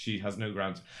she has no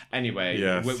grounds. Anyway,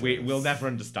 Yes, we'll never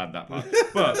understand that part.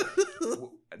 But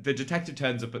the detective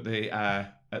turns up at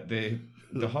the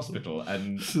hospital,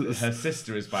 and her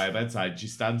sister is by her bedside. She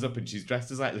stands up and she's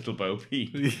dressed as like little Bo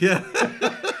Peep. Yeah.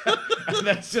 And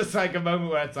that's just like a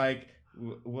moment where it's like,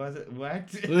 was it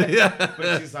what? Yeah.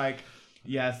 But she's like,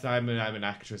 yes, I'm an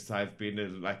actress. I've been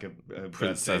a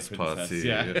Princess party.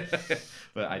 Yeah.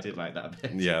 But I did like that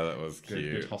bit. Yeah, that was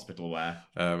cute. Good hospital wear.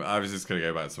 I was just gonna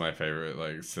go back to my favorite,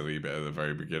 like, silly bit at the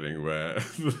very beginning, where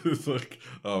like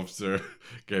after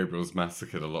Gabriel's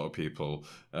massacred a lot of people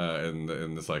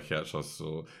in the psychiatric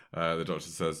hospital, the doctor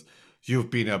says, "You've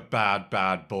been a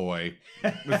bad boy."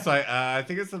 It's like I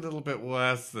think it's a little bit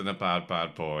worse than a bad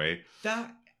boy.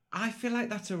 I feel like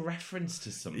that's a reference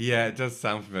to something. Yeah, it does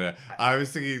sound familiar. I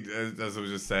was thinking, as I was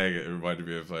just saying, it reminded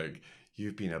me of like,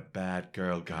 "You've been a bad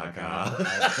girl, Gaga."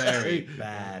 A very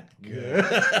bad girl.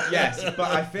 Yes,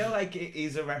 but I feel like it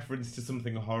is a reference to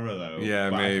something horror, though. Yeah,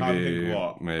 but maybe. I can't think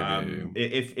what. Maybe.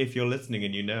 If you're listening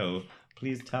and you know,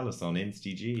 please tell us on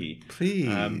InstaG.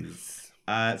 Please.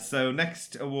 So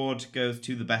next award goes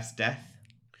to the best death.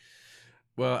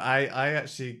 Well, I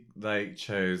actually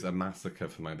chose a massacre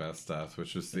for my best death,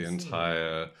 which was the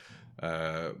entire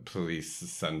police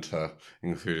center,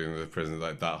 including the prison.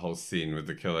 Like that whole scene with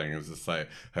the killing, it was just like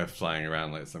her flying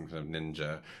around like some kind of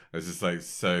ninja. It was just like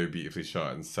so beautifully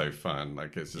shot and so fun.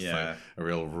 Like it's just like a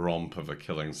real romp of a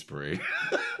killing spree.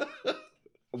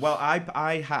 Well,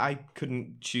 I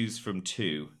couldn't choose from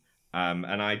two,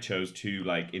 and I chose two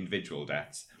like individual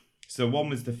deaths. So one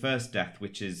was the first death,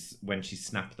 which is when she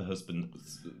snapped the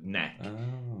husband's neck,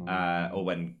 or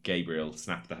when Gabriel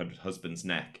snapped the husband's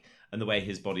neck, and the way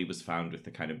his body was found with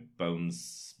the kind of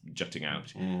bones jutting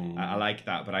out. I like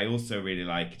that, but I also really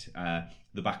liked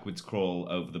the backwards crawl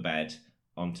over the bed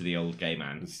onto the old gay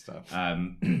man. Stuff.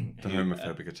 The Who,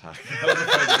 homophobic attack.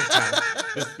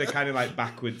 the kind of like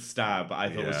backwards stab, I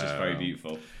thought was just very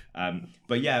beautiful.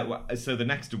 But yeah, so the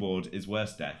next award is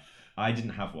worst death. I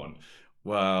didn't have one.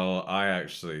 Well, I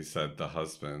actually said the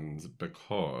husband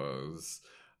because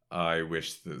I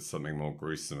wish that something more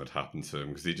gruesome had happened to him,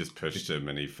 because he just pushed him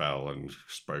and he fell and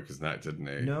broke his neck, didn't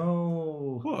he?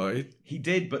 No. What? He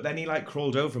did, but then he like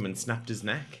crawled over him and snapped his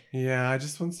neck. Yeah, I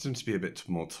just wanted him to be a bit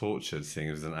more tortured, seeing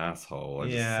he was an asshole.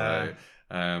 Yeah.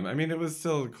 I mean, it was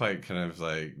still quite kind of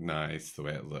like nice the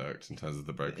way it looked in terms of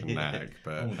the broken neck,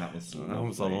 but that was a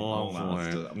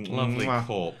lovely Mwah.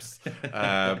 corpse.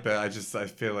 But I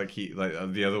feel like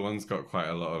the other ones got quite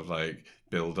a lot of like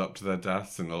build up to their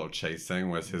deaths and a lot of chasing,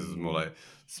 whereas his was more like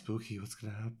spooky, what's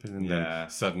gonna happen, and then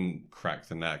sudden crack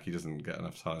the neck. He doesn't get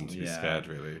enough time to be scared,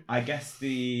 really. I guess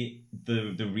the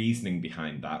reasoning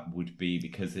behind that would be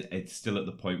because it's still at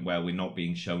the point where we're not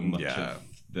being shown much of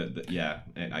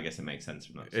I guess it makes sense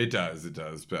from that. It does,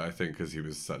 but I think because he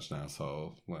was such an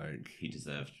asshole, like he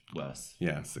deserved worse.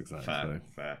 Yes, exactly.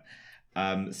 Fair.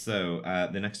 So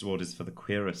the next award is for the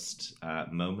queerest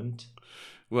moment.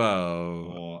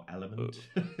 Well, or element.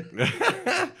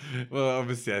 Well,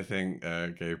 obviously, I think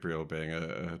Gabriel being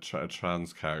a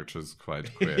trans character is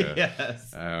quite queer.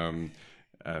 Yes. And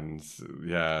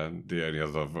yeah, the only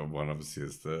other one obviously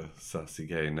is the sassy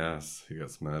gay nurse who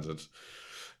gets murdered.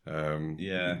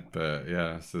 Yeah. But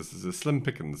yeah, so there's a slim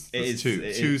pickings. It There's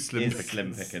is two slim is pickings.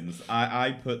 slim pickings.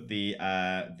 I put the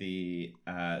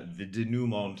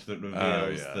denouement that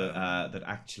reveals that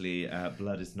actually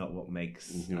blood is not what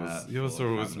makes. Yours for are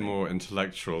a always family. more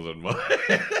intellectual than mine.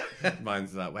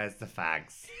 Mine's like, where's the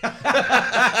fags?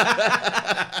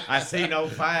 I see no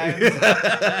fags.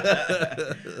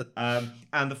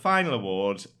 And the final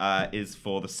award is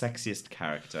for the sexiest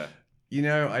character. You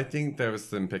know, I think there was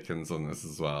slim pickings on this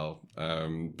as well.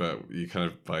 But you kind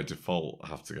of by default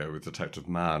have to go with Detective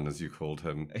Man, as you called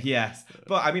him. Yes,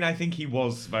 but I mean, I think he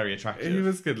was very attractive. He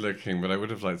was good looking, but I would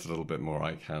have liked a little bit more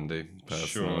eye candy,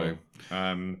 personally.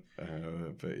 Sure.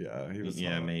 But yeah, he was.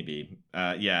 Yeah, hot. maybe.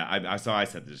 I so I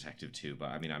said the detective too, but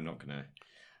I mean, I'm not gonna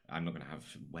have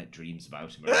wet dreams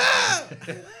about him.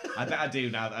 I bet I do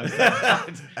now that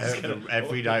I'm saying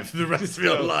Every night for the rest of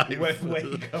your life.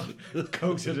 Wake up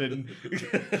coated in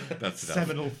That's enough.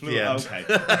 seminal fluid. The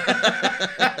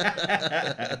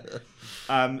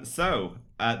Okay. So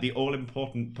the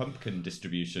all-important pumpkin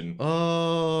distribution.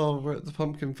 Oh, we're at the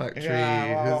pumpkin factory. Who's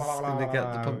going to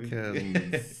get the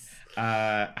pumpkins?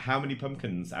 How many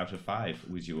pumpkins out of 5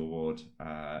 would you award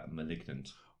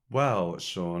Malignant? Well,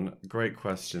 Sean, great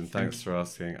question. Thanks for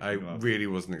asking. I really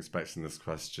wasn't expecting this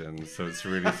question, so it's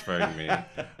really thrown me.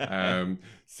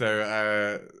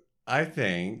 I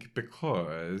think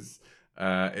because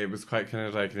it was quite kind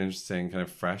of like an interesting kind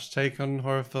of fresh take on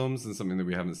horror films and something that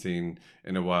we haven't seen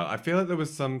in a while. I feel like there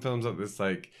was some films like this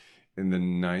like in the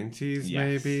 90s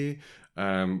maybe,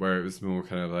 where it was more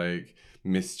kind of like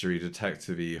mystery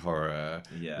detective-y horror.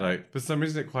 Yeah. Like for some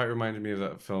reason it quite reminded me of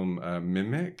that film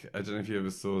Mimic. I don't know if you ever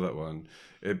saw that one.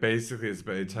 It basically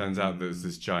it turns out there's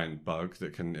this giant bug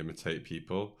that can imitate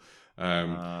people.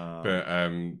 But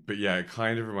yeah, it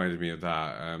kind of reminded me of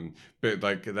that. But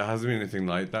like there hasn't been anything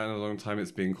like that in a long time.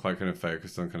 It's been quite kind of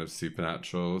focused on kind of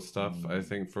supernatural stuff, I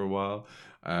think, for a while.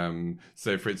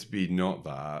 So for it to be not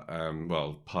that,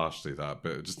 well, partially that,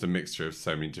 but just a mixture of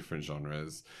so many different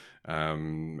genres.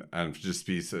 And just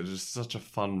be just such a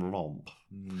fun romp.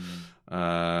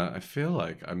 I feel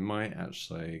like I might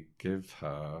actually give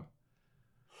her.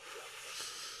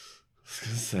 I was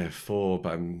gonna say 4,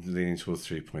 but I'm leaning towards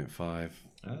 3.5.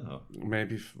 Oh.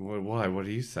 Maybe. Why? What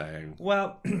are you saying?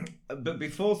 Well, but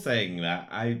before saying that,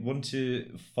 I want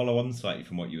to follow on slightly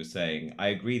from what you were saying. I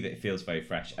agree that it feels very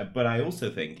fresh, but I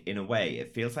also think, in a way,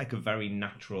 it feels like a very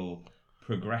natural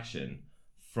progression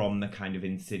from the kind of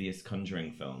Insidious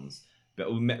Conjuring films. But,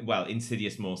 well,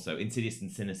 Insidious more so. Insidious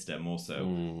and Sinister more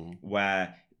so.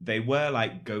 Where they were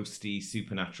like ghosty,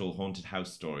 supernatural, haunted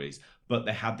house stories, but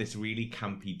they had this really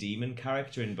campy demon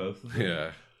character in both of them.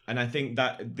 Yeah. And I think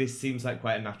that this seems like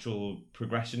quite a natural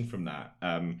progression from that.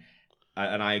 And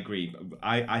I agree.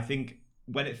 I think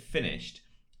when it finished,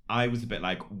 I was a bit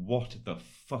like, what the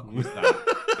fuck was that?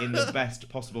 In the best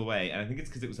possible way. And I think it's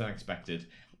because it was unexpected.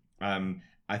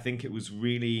 I think it was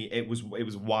really, it was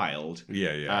wild.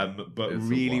 Yeah. But It's a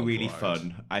really, wild really ride.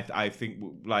 fun. I think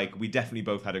like we definitely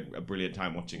both had a brilliant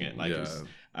time watching it. Like, it was,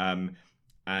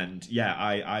 and yeah,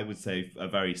 I would say a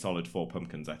very solid 4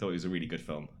 pumpkins. I thought it was a really good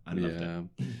film. I loved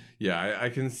it. Yeah, I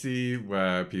can see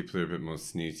where people who are a bit more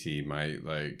snooty might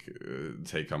like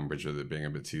take umbrage with it being a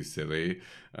bit too silly.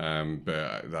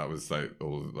 But that was like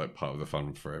all like part of the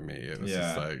fun for me. It was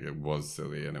just like it was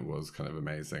silly and it was kind of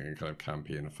amazing and kind of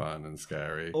campy and fun and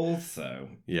scary. Also,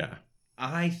 Yeah.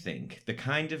 I think the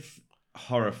kind of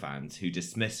horror fans who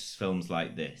dismiss films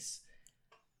like this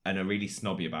and are really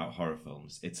snobby about horror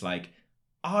films, it's like,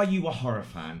 are you a horror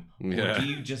fan? Yeah. Or do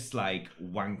you just like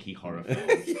wanky horror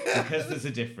films? Because there's a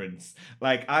difference.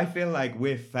 Like, I feel like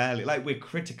we're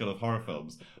critical of horror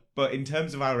films, but in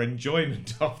terms of our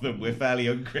enjoyment of them, we're fairly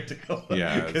uncritical.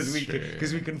 Yeah, because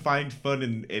it's we can find fun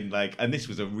in like, and this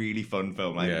was a really fun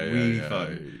film, like really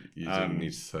fun. You didn't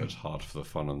need to search hard for the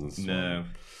fun on this one. No.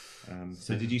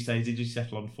 So did you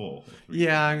settle on 4?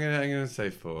 Yeah, I'm gonna say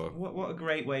 4. What a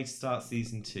great way to start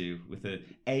season 2 with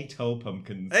 8 whole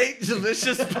pumpkins. 8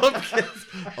 delicious pumpkins.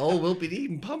 Oh, we'll be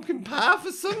eating pumpkin pie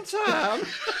for some time.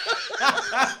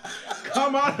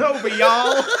 Come on over,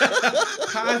 y'all.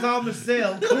 Pie's on the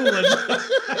sale, coolin'.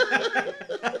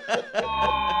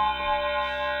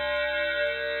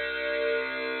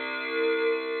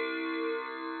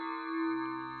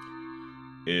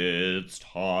 It's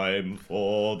time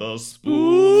for the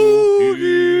spooky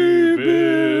bit.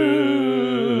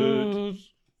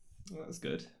 That was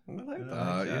good. I like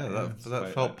that.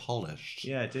 That felt polished.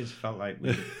 Yeah, it did. Felt like we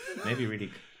were maybe really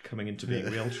coming into being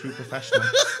real true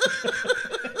professionals.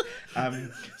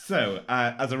 So,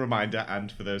 as a reminder,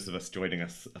 and for those of us joining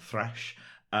us afresh,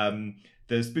 the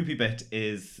spoopy bit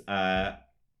is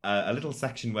a little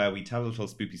section where we tell a little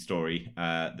spooky story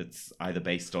that's either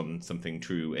based on something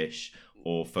true-ish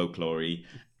or folklore-y,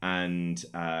 and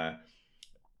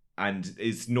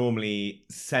is normally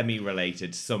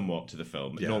semi-related somewhat to the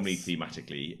film, normally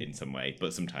thematically in some way,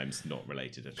 but sometimes not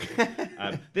related at all.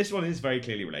 This one is very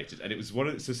clearly related, and it was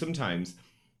so sometimes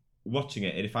watching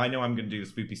it, and if I know I'm going to do the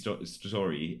spooky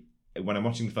story, when I'm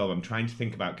watching the film, I'm trying to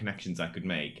think about connections I could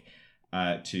make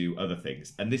to other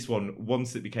things. And this one,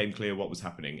 once it became clear what was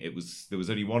happening, there was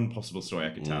only one possible story I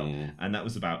could tell, and that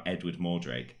was about Edward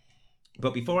Mordrake.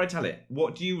 But before I tell it,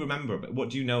 what do you remember? What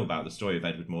do you know about the story of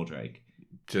Edward Mordrake?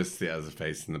 Just he has a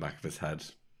face in the back of his head.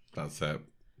 That's it.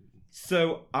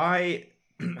 So that's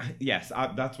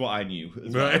what I knew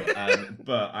as well. Right.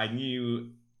 But I knew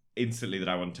instantly that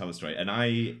I want to tell the story, and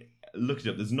I looked it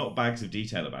up. There's not bags of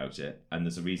detail about it, and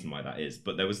there's a reason why that is.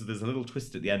 But there's a little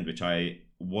twist at the end which I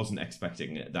wasn't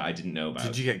expecting, that I didn't know about.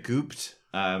 Did you get gooped?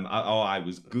 I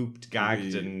was gooped,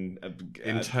 gagged, and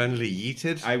internally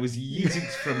yeeted. I was yeeted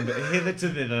from hither to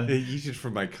thither. Yeeted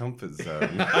from my comfort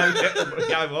zone.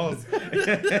 I was.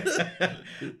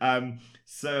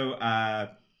 So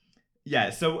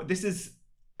this is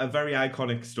a very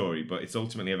iconic story, but it's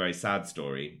ultimately a very sad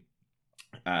story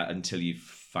until you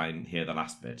hear the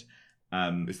last bit.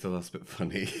 Is the last bit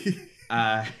funny?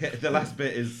 The last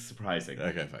bit is surprising.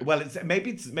 Okay, fine. Well,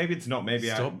 maybe it's not.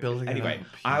 Stop building. Anyway, it up.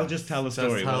 I'll just tell the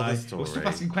story. Stop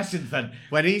asking questions then.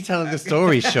 When are you telling the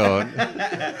story, Sean?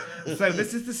 So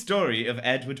this is the story of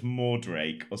Edward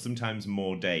Mordrake, or sometimes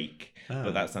Mordake,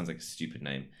 but that sounds like a stupid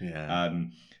name. Yeah.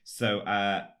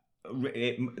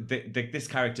 This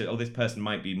character or this person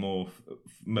might be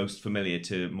most familiar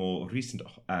to more recent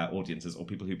audiences, or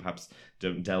people who perhaps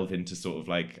don't delve into sort of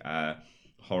like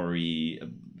horror-y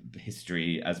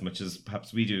history as much as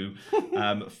perhaps we do,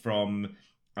 from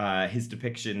his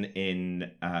depiction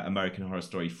in American Horror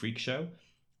Story Freak Show.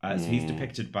 So he's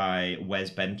depicted by Wes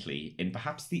Bentley in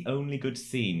perhaps the only good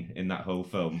scene in that whole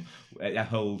film, that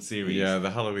whole series. Yeah,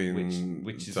 the Halloween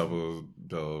which is double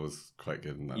bill was quite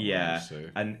good in that one. Yeah,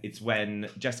 and it's when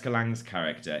Jessica Lange's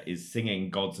character is singing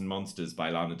Gods and Monsters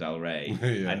by Lana Del Rey,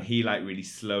 and he like really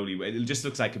slowly, it just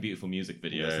looks like a beautiful music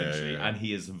video essentially, and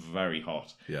he is very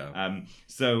hot. Yeah.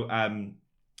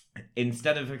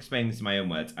 Instead of explaining this in my own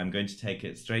words, I'm going to take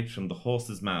it straight from the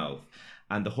horse's mouth.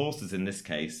 And the horses in this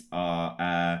case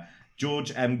are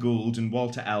George M. Gould and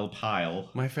Walter L. Pyle.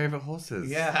 My favourite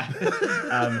horses. Yeah.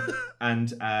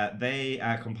 They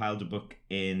compiled a book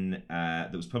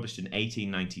that was published in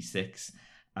 1896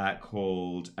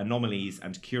 called Anomalies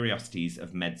and Curiosities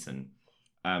of Medicine.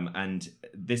 And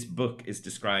this book is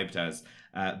described as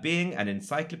being an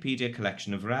encyclopedia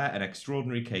collection of rare and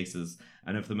extraordinary cases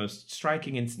and of the most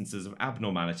striking instances of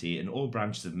abnormality in all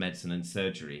branches of medicine and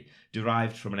surgery,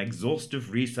 derived from an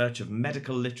exhaustive research of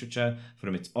medical literature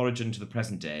from its origin to the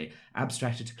present day,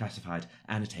 abstracted, classified,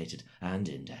 annotated, and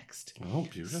indexed. Oh,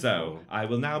 beautiful. So, I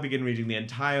will now begin reading the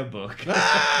entire book.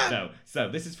 So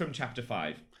this is from chapter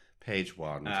 5. Page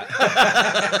 1.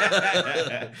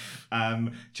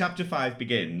 Chapter 5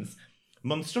 begins,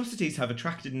 monstrosities have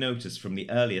attracted notice from the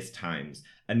earliest times,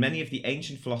 and many of the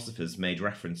ancient philosophers made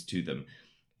reference to them.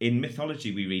 In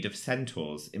mythology we read of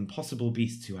centaurs, impossible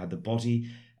beasts who had the body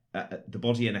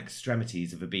and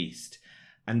extremities of a beast,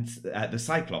 and the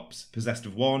Cyclops, possessed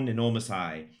of one enormous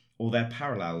eye, or their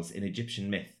parallels in Egyptian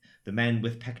myth, the men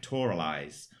with pectoral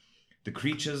eyes, the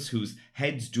creatures whose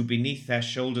heads do beneath their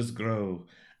shoulders grow,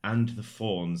 and the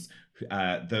fauns,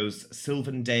 those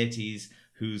sylvan deities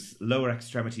whose lower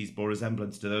extremities bore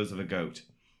resemblance to those of a goat.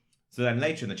 So then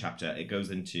later in the chapter, it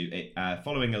goes into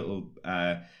following a little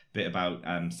bit about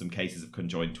some cases of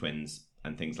conjoined twins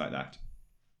and things like that.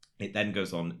 It then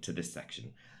goes on to this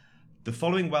section. The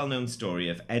following well-known story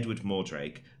of Edward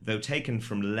Mordrake, though taken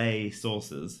from lay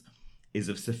sources, is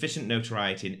of sufficient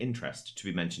notoriety and interest to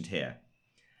be mentioned here.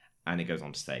 And it goes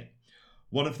on to say,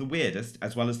 one of the weirdest,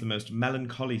 as well as the most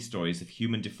melancholy stories of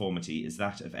human deformity is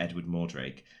that of Edward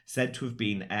Mordrake, said to have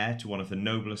been heir to one of the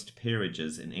noblest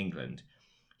peerages in England.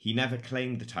 He never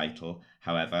claimed the title,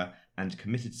 however, and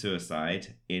committed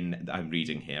suicide I'm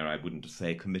reading here, I wouldn't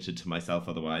say committed to myself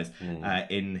otherwise,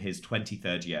 in his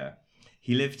 23rd year.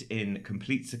 He lived in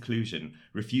complete seclusion,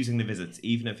 refusing the visits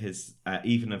even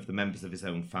of the members of his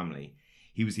own family.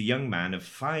 He was a young man of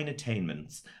fine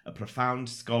attainments, a profound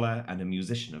scholar and a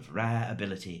musician of rare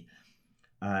ability.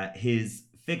 His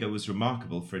figure was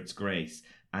remarkable for its grace,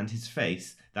 and his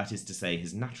face, that is to say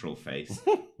his natural face,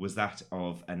 was that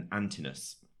of an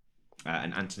Antinous.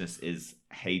 And Antinous is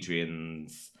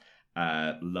Hadrian's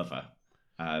lover.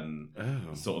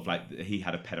 Sort of like he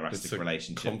had a pederastic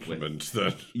relationship compliment with.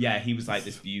 then. Yeah, he was like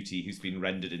this beauty who's been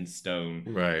rendered in stone.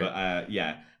 Right. But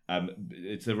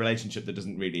it's a relationship that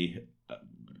doesn't really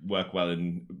work well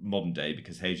in modern day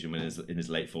because Hadrian was in his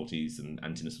late 40s and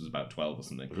Antinous was about 12 or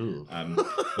something.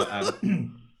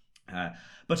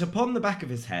 But upon the back of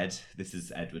his head, this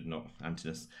is Edward, not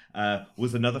Antinous,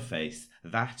 was another face,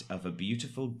 that of a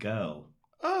beautiful girl.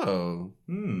 Oh.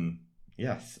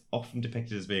 Yes, often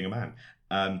depicted as being a man.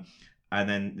 And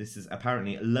then this is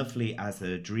apparently lovely as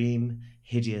a dream,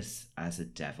 hideous as a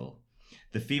devil.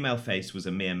 The female face was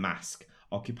a mere mask,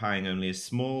 occupying only a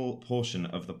small portion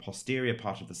of the posterior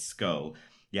part of the skull,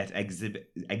 yet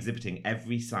exhibiting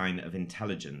every sign of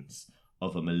intelligence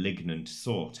of a malignant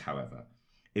sort, however.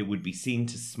 It would be seen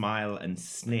to smile and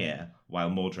sneer while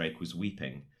Mordrake was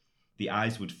weeping. The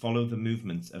eyes would follow the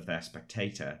movements of their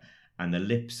spectator, and the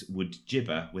lips would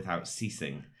gibber without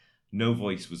ceasing. No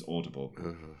voice was audible.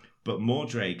 But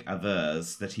Mordrake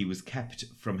avers that he was kept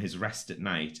from his rest at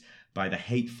night by the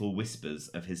hateful whispers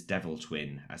of his devil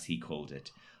twin, as he called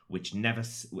it, which never,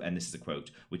 and this is a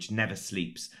quote, which never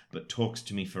sleeps, but talks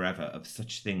to me forever of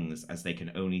such things as they can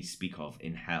only speak of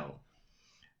in hell.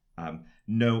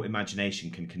 No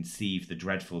imagination can conceive the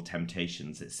dreadful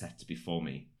temptations it sets before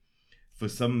me. For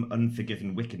some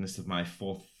unforgiven wickedness of my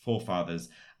forefathers,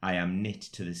 I am knit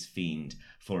to this fiend,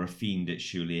 for a fiend it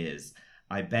surely is.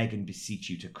 I beg and beseech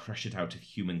you to crush it out of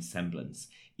human semblance,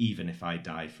 even if I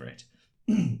die for it.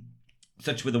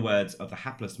 Such were the words of the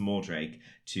hapless Mordrake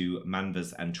to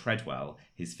Manvers and Treadwell,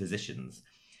 his physicians.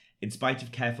 In spite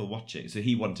of careful watching, so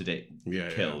he wanted it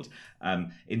killed. Yeah.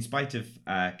 In spite of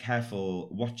careful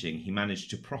watching, he managed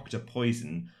to proctor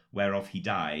poison, whereof he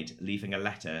died, leaving a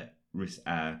letter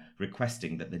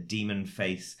requesting that the demon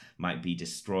face might be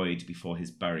destroyed before his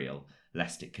burial,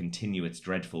 lest it continue its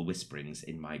dreadful whisperings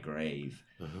in my grave.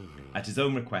 At his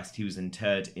own request, he was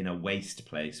interred in a waste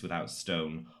place without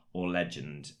stone or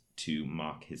legend to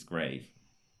mark his grave.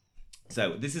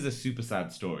 So this is a super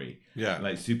sad story. Yeah.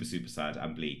 Like super, super sad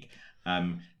and bleak.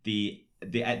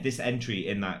 This entry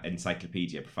in that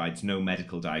encyclopedia provides no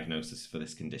medical diagnosis for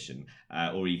this condition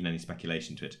or even any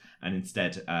speculation to it, and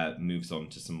instead moves on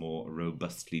to some more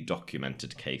robustly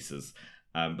documented cases.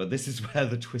 But this is where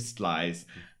the twist lies.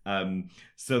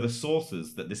 So the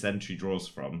sources that this entry draws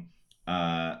from,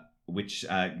 which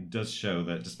does show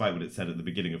that despite what it said at the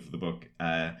beginning of the book,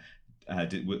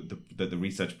 the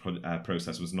research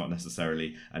process was not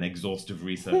necessarily an exhaustive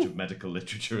research of medical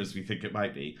literature as we think it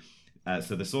might be.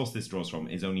 So the source this draws from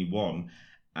is only one,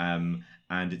 and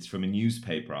it's from a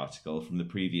newspaper article from the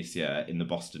previous year in the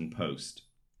Boston Post.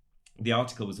 The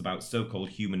article was about so-called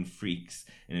human freaks,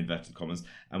 in inverted commas,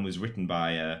 and was written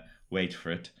by, wait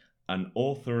for it, an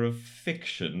author of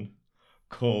fiction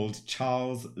called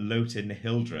Charles Lowton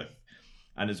Hildreth.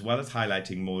 And as well as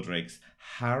highlighting Mordrake's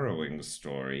harrowing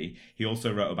story, he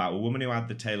also wrote about a woman who had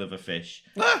the tail of a fish,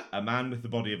 a man with the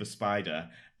body of a spider,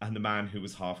 and the man who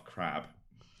was half crab.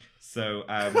 So,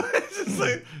 it's just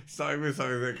like starting with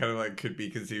something that kind of like could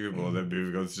be conceivable, and then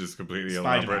moving on to just completely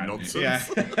elaborate nonsense.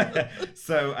 Yeah.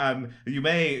 So, you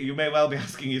may well be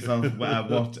asking yourself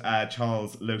what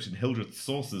Charles Lowton Hildreth's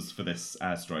sources for this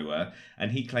story were,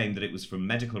 and he claimed that it was from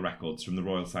medical records from the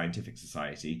Royal Scientific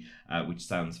Society, which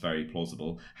sounds very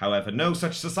plausible. However, no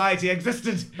such society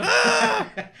existed,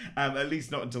 at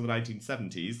least not until the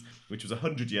 1970s, which was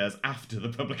 100 years after the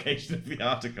publication of the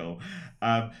article.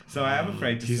 So I am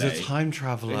afraid to say... He's a time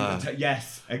traveller.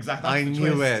 Yes, exactly. I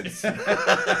knew it. So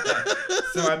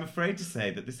I'm afraid to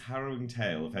say that this harrowing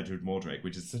tale of Edward Mordrake,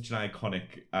 which is such an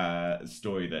iconic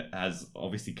story that has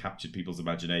obviously captured people's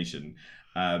imagination,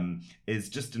 is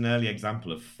just an early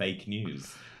example of fake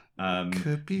news.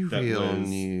 Could be real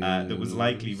news. That was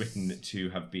likely to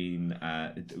have been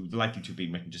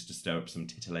written just to stir up some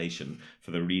titillation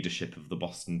for the readership of the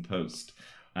Boston Post.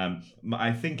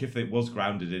 I think if it was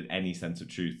grounded in any sense of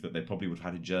truth, that they probably would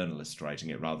have had a journalist writing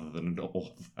it rather than an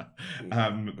author.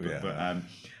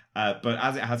 But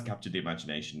as it has captured the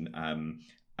imagination,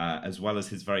 as well as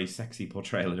his very sexy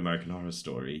portrayal in American Horror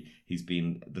Story, he's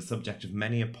been the subject of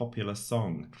many a popular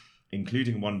song,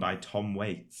 including one by Tom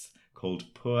Waits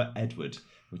called Poor Edward,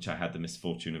 which I had the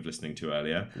misfortune of listening to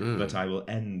earlier. But I will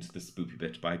end the spoopy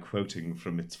bit by quoting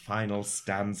from its final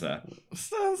stanza.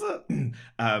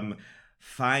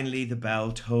 Finally the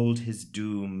bell tolled his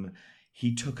doom.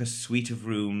 He took a suite of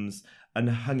rooms and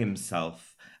hung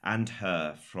himself and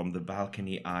her from the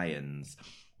balcony irons,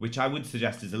 which I would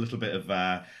suggest is a little bit of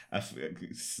a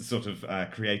sort of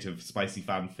creative, spicy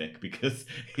fanfic, because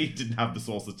he didn't have the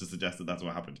sources to suggest that that's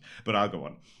what happened. But I'll go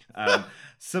on.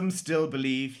 Some still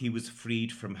believe he was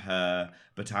freed from her,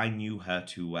 but I knew her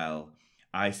too well.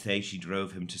 I say she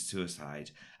drove him to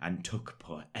suicide and took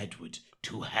poor Edward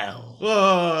to hell.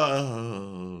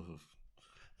 Oh,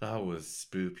 that was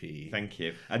spoopy. Thank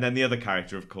you. And then the other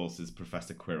character, of course, is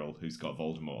Professor Quirrell, who's got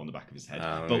Voldemort on the back of his head.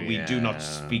 Oh, but we do not yeah.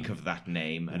 speak of that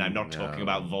name, and I'm not talking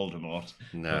about Voldemort.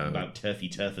 I'm talking about Turfy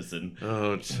Turferson.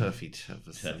 Oh, Turfy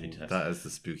Turferson. Turfy Turferson. That is the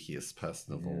spookiest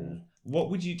person of all. What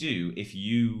would you do if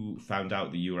you found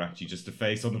out that you were actually just a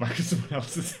face on the back of someone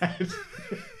else's head?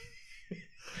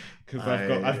 Because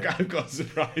I've got a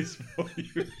surprise for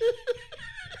you.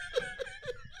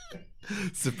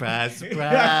 Surprise,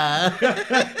 surprise.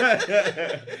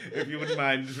 If you wouldn't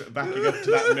mind backing up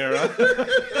to that mirror.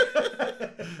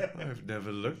 I've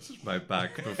never looked at my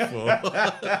back before.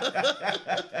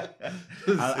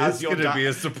 As It's going to be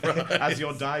a surprise. As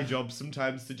your dye job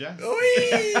sometimes suggests. Oh,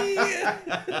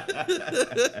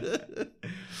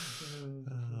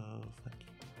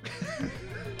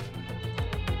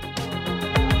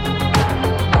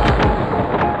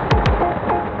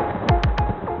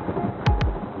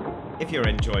 If you're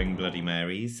enjoying Bloody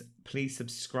Marys, please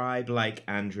subscribe, like,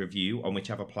 and review on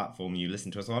whichever platform you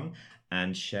listen to us on,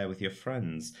 and share with your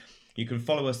friends. You can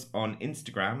follow us on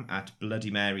Instagram at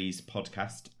Bloody Marys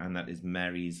Podcast, and that is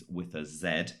Marys with a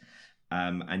Z.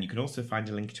 And you can also find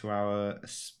a link to our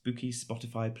spooky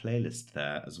Spotify playlist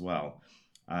there as well.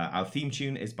 Our theme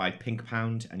tune is by Pink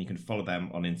Pound, and you can follow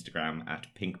them on Instagram at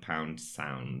Pink Pound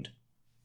Sound.